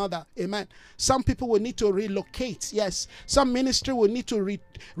place to another. Amen. Some people will need to relocate. Yes. Some ministry will need to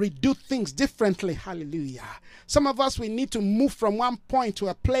redo things differently. Hallelujah. Some of us, we need to move from one point to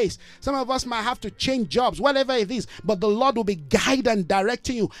a place. Some of us might have to change jobs, whatever it is. But the Lord will be guiding and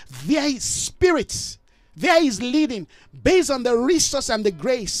directing you via His Spirit, via His leading, based on the resource and the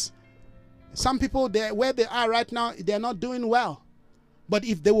grace. Some people, where they are right now, they're not doing well. But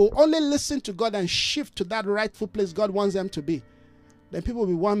if they will only listen to God and shift to that rightful place God wants them to be, then people will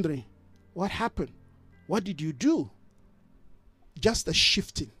be wondering, what happened? What did you do? Just a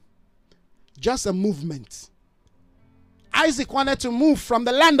shifting. Just a movement. Isaac wanted to move from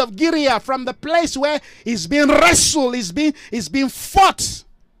the land of Gerar, from the place where he's being wrestled, he's being fought.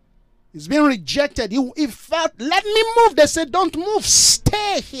 He's being rejected. He felt, let me move. They said, don't move.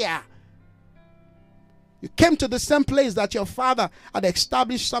 Stay here. You came to the same place that your father had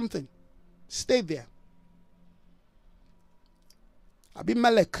established something. Stay there.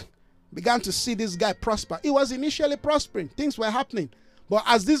 Abimelech began to see this guy prosper. He was initially prospering. Things were happening. But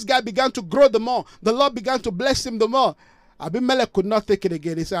as this guy began to grow the more, the Lord began to bless him the more. Abimelech could not take it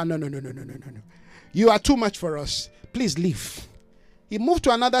again. He said, no. You are too much for us. Please leave. He moved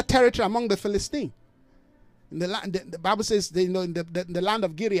to another territory among the Philistines. In the land, the Bible says, in the land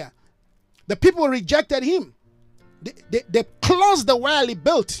of Gerar. The people rejected him. They closed the well he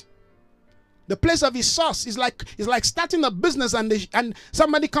built. The place of his source is like starting a business and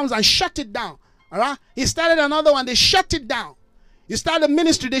somebody comes and shut it down. All right? He started another one, they shut it down. You start a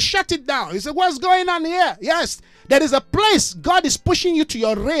ministry, they shut it down. He said, what's going on here? Yes, there is a place. God is pushing you to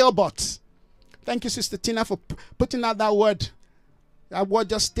your Rehoboth. Thank you, Sister Tina, for putting out that word. That word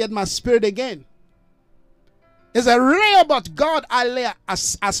just stirred my spirit again. There's a Rehoboth God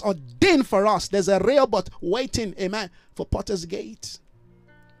has ordained for us. There's a Rehoboth waiting, amen, for Potter's Gate.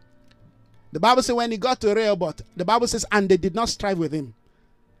 The Bible says when he got to Rehoboth, the Bible says, and they did not strive with him.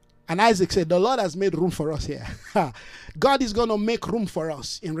 And Isaac said, the Lord has made room for us here. God is going to make room for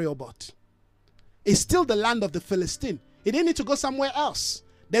us in Rehoboth. It's still the land of the Philistine. He didn't need to go somewhere else.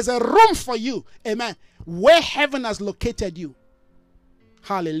 There's a room for you, amen, where heaven has located you.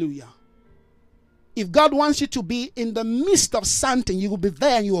 Hallelujah. If God wants you to be in the midst of something, you will be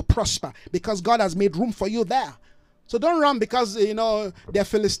there and you will prosper because God has made room for you there. So don't run because, they're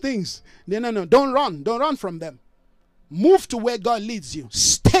Philistines. No. Don't run. Don't run from them. Move to where God leads you.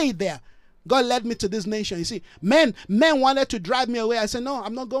 Stay there. God led me to this nation. You see, men wanted to drive me away. I said, no,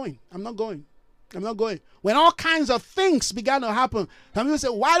 I'm not going. I'm not going. When all kinds of things began to happen, some people say,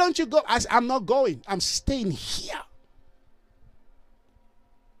 why don't you go? I said, I'm not going. I'm staying here.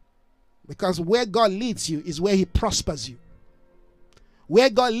 Because where God leads you is where He prospers you. Where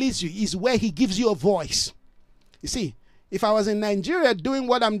God leads you is where He gives you a voice. You see, if I was in Nigeria doing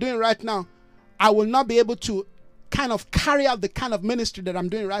what I'm doing right now, I will not be able to kind of carry out the kind of ministry that I'm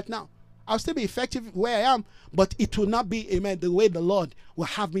doing right now. I'll still be effective where I am, but it will not be, amen, the way the Lord will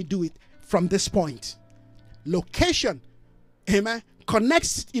have me do it from this point. Location, amen,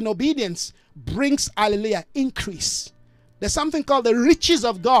 connects in obedience, brings, hallelujah, increase. There's something called the riches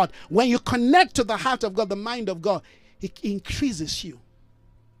of God. When you connect to the heart of God, the mind of God, it increases you.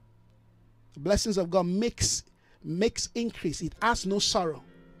 The blessings of God makes increase. It has no sorrow.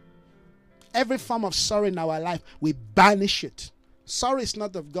 Every form of sorrow in our life, we banish it. Sorrow is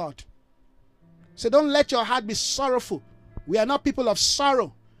not of God. So don't let your heart be sorrowful. We are not people of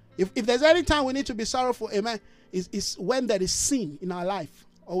sorrow. If there's any time we need to be sorrowful, amen, is when there is sin in our life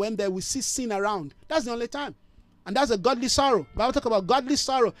or when we see sin around. That's the only time. And that's a godly sorrow. The Bible talk about godly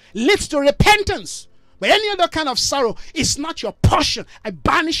sorrow leads to repentance. But any other kind of sorrow is not your portion. I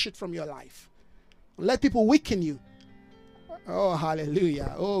banish it from your life. Let people weaken you. Oh,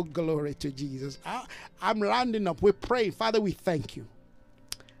 hallelujah. Oh, glory to Jesus. I'm rounding up. We pray. Father, we thank you.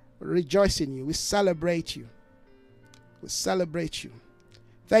 We rejoice in you. We celebrate you. We celebrate you.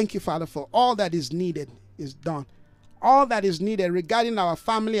 Thank you, Father, for all that is needed is done. All that is needed regarding our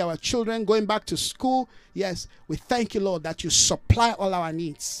family, our children going back to school. Yes, we thank you, Lord, that you supply all our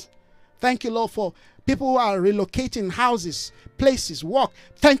needs. Thank you, Lord, for people who are relocating houses, places, work.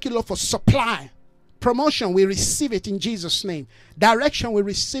 Thank you, Lord, for supply. Promotion, we receive it in Jesus' name. Direction, we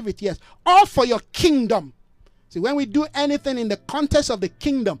receive it, yes. All for your kingdom. See, when we do anything in the context of the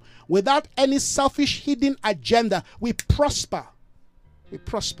kingdom, without any selfish hidden agenda, we prosper. We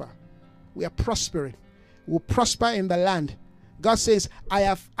prosper. We are prospering. Will prosper in the land. God says, I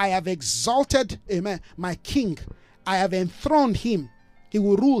have exalted, amen, my king. I have enthroned him. He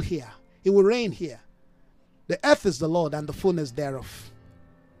will rule here. He will reign here. The earth is the Lord and the fullness thereof.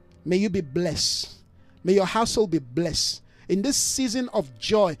 May you be blessed. May your household be blessed. in this season of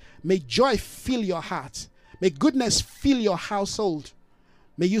joy, may joy fill your heart. May goodness fill your household.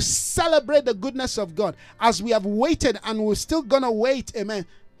 May you celebrate the goodness of God. As we have waited and we're still going to wait, amen,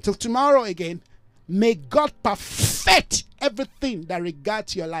 till tomorrow again, may God perfect everything that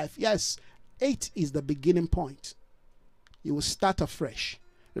regards your life. Yes, 8 is the beginning point. You will start afresh.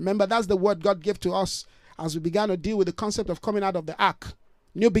 Remember, that's the word God gave to us as we began to deal with the concept of coming out of the ark.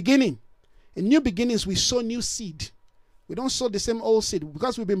 New beginning. In new beginnings, we sow new seed. We don't sow the same old seed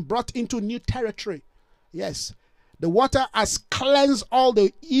because we've been brought into new territory. Yes. The water has cleansed all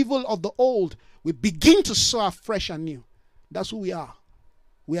the evil of the old. We begin to sow afresh and new. That's who we are.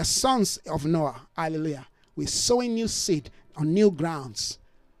 We are sons of Noah. Hallelujah. We're sowing new seed on new grounds.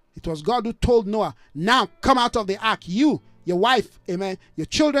 It was God who told Noah, now come out of the ark. You, your wife, amen, your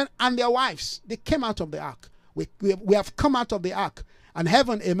children and their wives. They came out of the ark. We have come out of the ark. And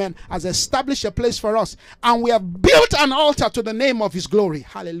heaven, amen, has established a place for us. And we have built an altar to the name of his glory.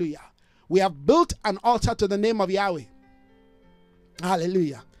 Hallelujah. We have built an altar to the name of Yahweh.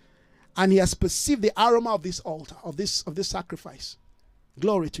 Hallelujah. And he has perceived the aroma of this altar, of this sacrifice.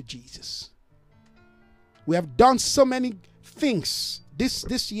 Glory to Jesus. We have done so many things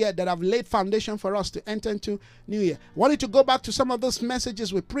this year that have laid foundation for us to enter into new year. I want you to go back to some of those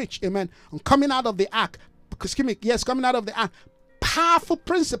messages we preached, amen, on coming out of the ark. Excuse me, yes, coming out of the ark. Powerful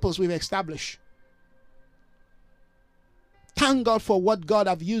principles we've established. Thank God for what God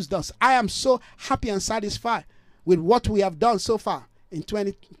have used us. I am so happy and satisfied with what we have done so far in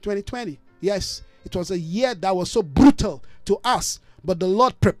 2020. Yes, it was a year that was so brutal to us, but the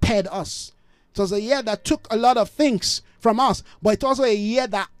Lord prepared us. It was a year that took a lot of things from us, but it was also a year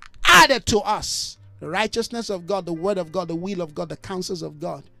that added to us the righteousness of God, the word of God, the will of God, the counsels of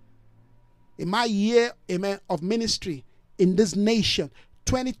God. In my year, amen, of ministry in this nation,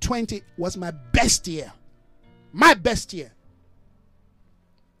 2020 was my best year. My best year.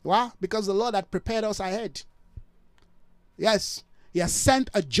 Why? Because the Lord had prepared us ahead. Yes, he has sent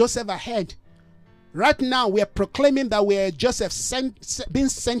a Joseph ahead. Right now, we are proclaiming that we are Joseph being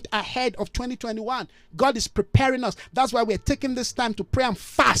sent ahead of 2021. God is preparing us. That's why we're taking this time to pray and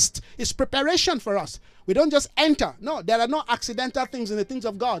fast. It's preparation for us. We don't just enter. No, there are no accidental things in the things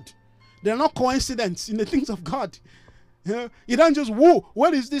of God. There are no coincidences in the things of God. You don't just, whoa,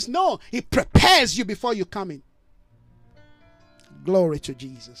 what is this? No, he prepares you before you come in. Glory to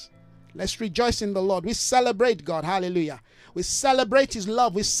Jesus. Let's rejoice in the Lord. We celebrate God. Hallelujah. We celebrate his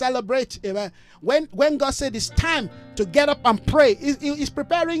love. We celebrate. Amen. When God said it's time to get up and pray, he's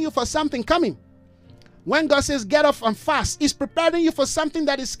preparing you for something coming. When God says get up and fast, he's preparing you for something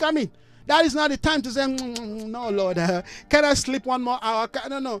that is coming. That is not the time to say, no, Lord, can I sleep one more hour?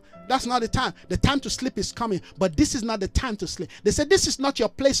 No, that's not the time. The time to sleep is coming, but this is not the time to sleep. They said this is not your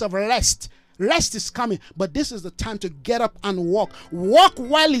place of rest. Rest is coming, but this is the time to get up and walk. Walk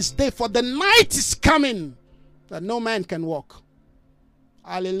while it's day, for the night is coming that no man can walk.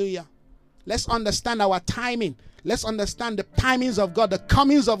 Hallelujah. Let's understand our timing. Let's understand the timings of God, the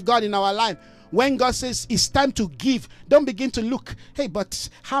comings of God in our life. When God says it's time to give, don't begin to look, hey, but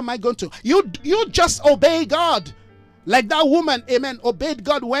how am I going to? You just obey God. Like that woman, amen, obeyed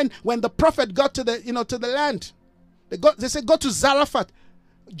God when the prophet got to the, to the land. They said, go to Zarephath.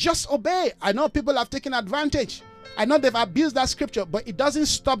 Just obey. I know people have taken advantage. I know they've abused that scripture, but it doesn't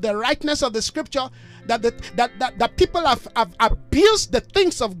stop the rightness of the scripture. That people have abused the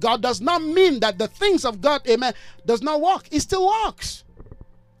things of God does not mean that the things of God, amen, does not work. It still works.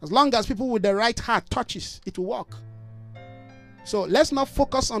 As long as people with the right heart touches, it will work. So let's not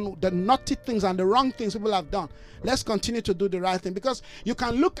focus on the naughty things and the wrong things people have done. Let's continue to do the right thing, because you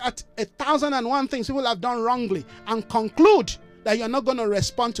can look at 1,001 things people have done wrongly and conclude that you're not going to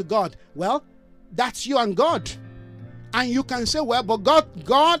respond to God. Well, that's you and God. And you can say, well, but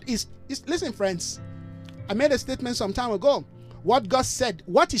God is listen, friends. I made a statement some time ago. What God said,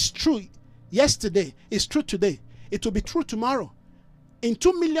 what is true yesterday is true today. It will be true tomorrow. In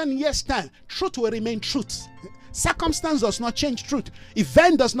 2 million years' time, truth will remain truth. Circumstance does not change truth.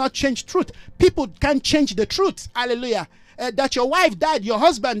 Event does not change truth. People can't change the truth. Hallelujah. That your wife died, your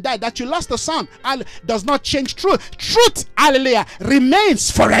husband died, that you lost a son, does not change truth. Truth, hallelujah,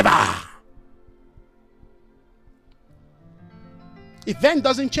 remains forever. Event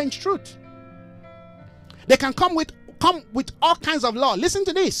doesn't change truth. They can come with all kinds of law. Listen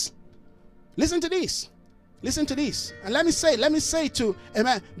to this. Listen to this. Listen to this. And let me say to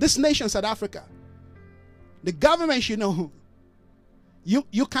this nation, South Africa, the government should know.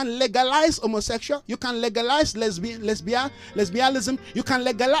 You can legalize homosexual. You can legalize lesbianism. You can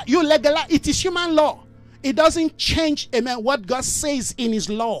legalize. It is human law. It doesn't change, what God says in his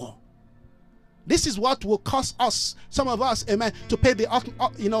law. This is what will cause us, some of us, amen, to pay the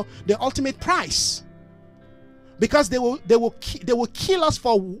ultimate price. Because they will kill us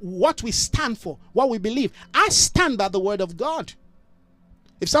for what we stand for, what we believe. I stand by the word of God.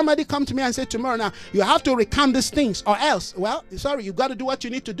 If somebody come to me and say tomorrow, now you have to recount these things or else, well, sorry, you got to do what you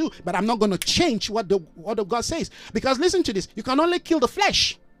need to do, but I'm not going to change what the word of God says. Because listen to this, you can only kill the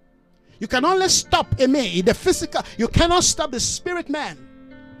flesh. You can only stop the physical. You cannot stop the spirit man.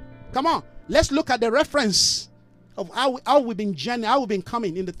 Come on, let's look at the reference of how we've been journeying, how we've been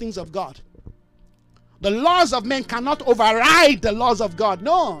coming in the things of God. The laws of men cannot override the laws of God.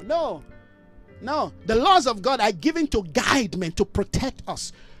 No. The laws of God are given to guide men, to protect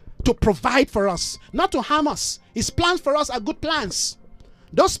us, to provide for us, not to harm us. His plans for us are good plans.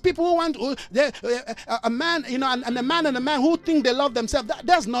 Those people who want a man, and a man who think they love themselves,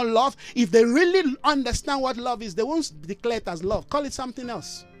 that's not love. If they really understand what love is, they won't declare it as love. Call it something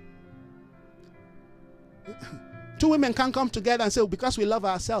else. Two women can't come together and say, because we love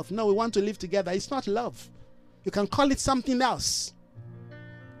ourselves. No, we want to live together. It's not love. You can call it something else.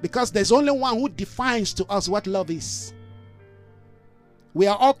 Because there's only one who defines to us what love is. We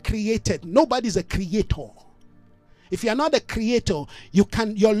are all created. Nobody's a creator. If you're not a creator,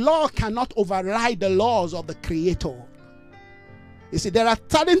 your law cannot override the laws of the creator. You see, there are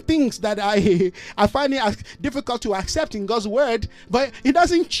certain things that I find it difficult to accept in God's word, but it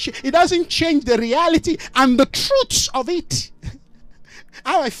doesn't change the reality and the truths of it.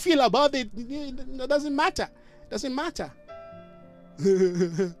 How I feel about it doesn't matter. Doesn't matter.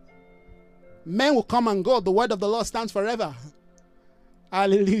 Men will come and go. The word of the Lord stands forever.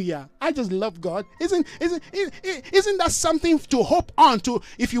 Hallelujah. I just love God. Isn't that something to hope on?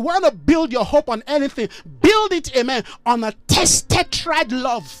 If you want to build your hope on anything, build it, amen, on a tested, tried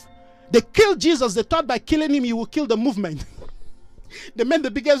love. They killed Jesus. They thought by killing him, you will kill the movement. They made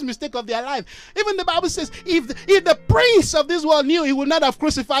the biggest mistake of their life. Even the Bible says, if the prince of this world knew, he would not have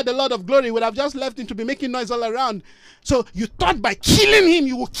crucified the Lord of glory. He would have just left him to be making noise all around. So you thought by killing him,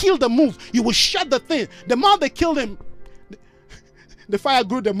 you will kill the move. You will shut the thing. The more they killed him, the fire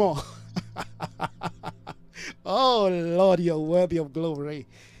grew the more. Oh, Lord, you're worthy of glory.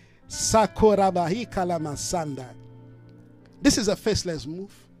 Sakurabahi kalamasanda. This is a faceless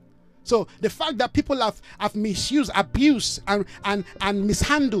move. So the fact that people have misused, abused, and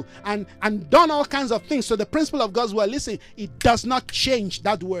mishandled, and done all kinds of things, so the principle of God's word, listen, it does not change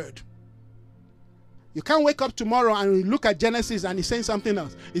that word. You can't wake up tomorrow and look at Genesis and he's saying something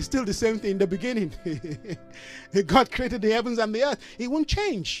else. It's still the same thing in the beginning. God created the heavens and the earth. It won't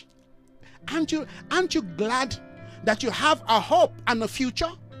change. Aren't you glad that you have a hope and a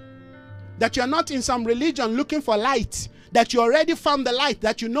future? That you're not in some religion looking for light. That you already found the light.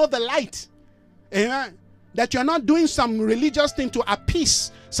 That you know the light. Amen. That you're not doing some religious thing to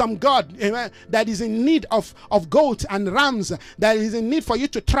appease some God, amen, that is in need of goats and rams, that is in need for you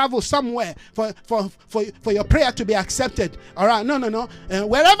to travel somewhere for your prayer to be accepted. All right, no.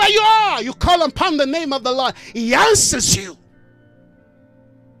 Wherever you are, you call upon the name of the Lord. He answers you.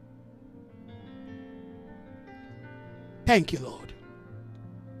 Thank you, Lord.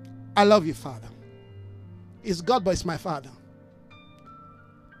 I love you, Father. It's God, but it's my Father.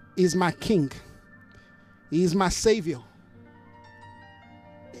 He's my King. He is my Savior.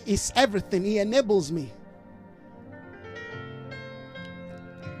 He's everything. He enables me.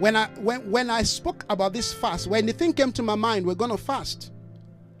 When I spoke about this fast, when the thing came to my mind, we're going to fast.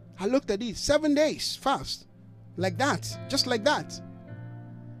 I looked at it, 7 days fast. Like that. Just like that.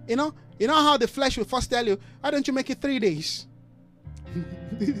 You know how the flesh will first tell you, why don't you make it 3 days?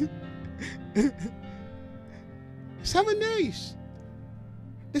 7 days.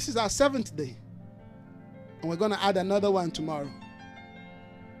 This is our 7th day. And we're going to add another one tomorrow.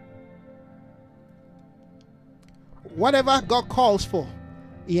 Whatever God calls for,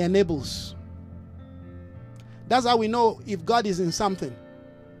 He enables. That's how we know if God is in something.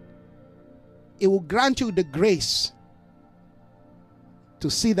 It will grant you the grace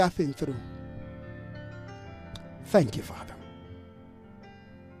to see that thing through. Thank you, Father.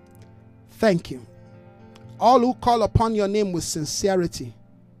 Thank you. All who call upon your name with sincerity,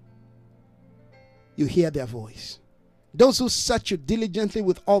 you hear their voice. Those who search you diligently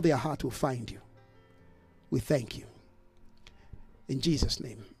with all their heart will find you. We thank you. In Jesus'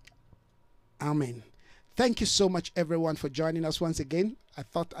 name. Amen. Thank you so much, everyone, for joining us once again. I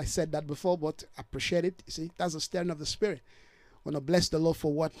thought I said that before, but I appreciate it. You see, that's the stirring of the Spirit. I want to bless the Lord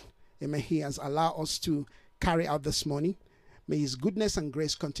for what He has allowed us to carry out this morning. May His goodness and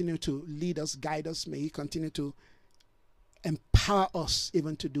grace continue to lead us, guide us. May He continue to empower us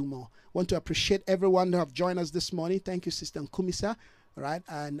even to do more. I want to appreciate everyone who have joined us this morning. Thank you, Sister Nkumisa. All right.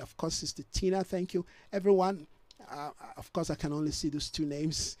 And of course, Sister Tina, thank you. Everyone, of course, I can only see those two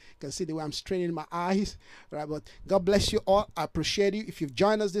names. You can see the way I'm straining my eyes. Right. But God bless you all. I appreciate you. If you've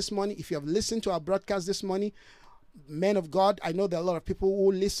joined us this morning, if you have listened to our broadcast this morning, men of God, I know there are a lot of people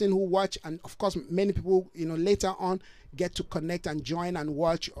who listen, who watch, and of course many people, later on get to connect and join and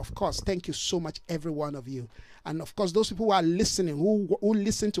watch. Of course, thank you so much, every one of you. And of course, those people who are listening, who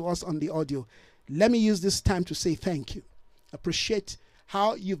listen to us on the audio, let me use this time to say thank you. Appreciate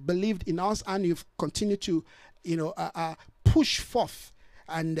how you've believed in us and you've continued to push forth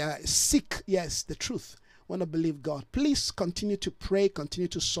and seek, yes, the truth. Want to believe God. Please continue to pray, continue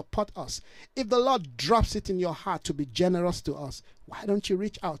to support us. If the Lord drops it in your heart to be generous to us, why don't you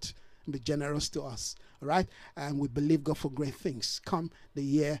reach out and be generous to us? All right. And we believe God for great things come the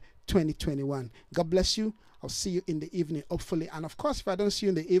year 2021. God bless you. I'll see you in the evening, hopefully. And of course, if I don't see you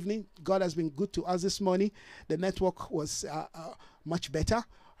in the evening, God has been good to us this morning. The network was much better.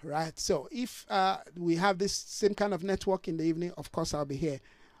 Right. So if we have this same kind of network in the evening, of course, I'll be here,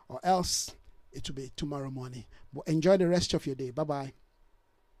 or else it will be tomorrow morning. But enjoy the rest of your day. Bye-bye.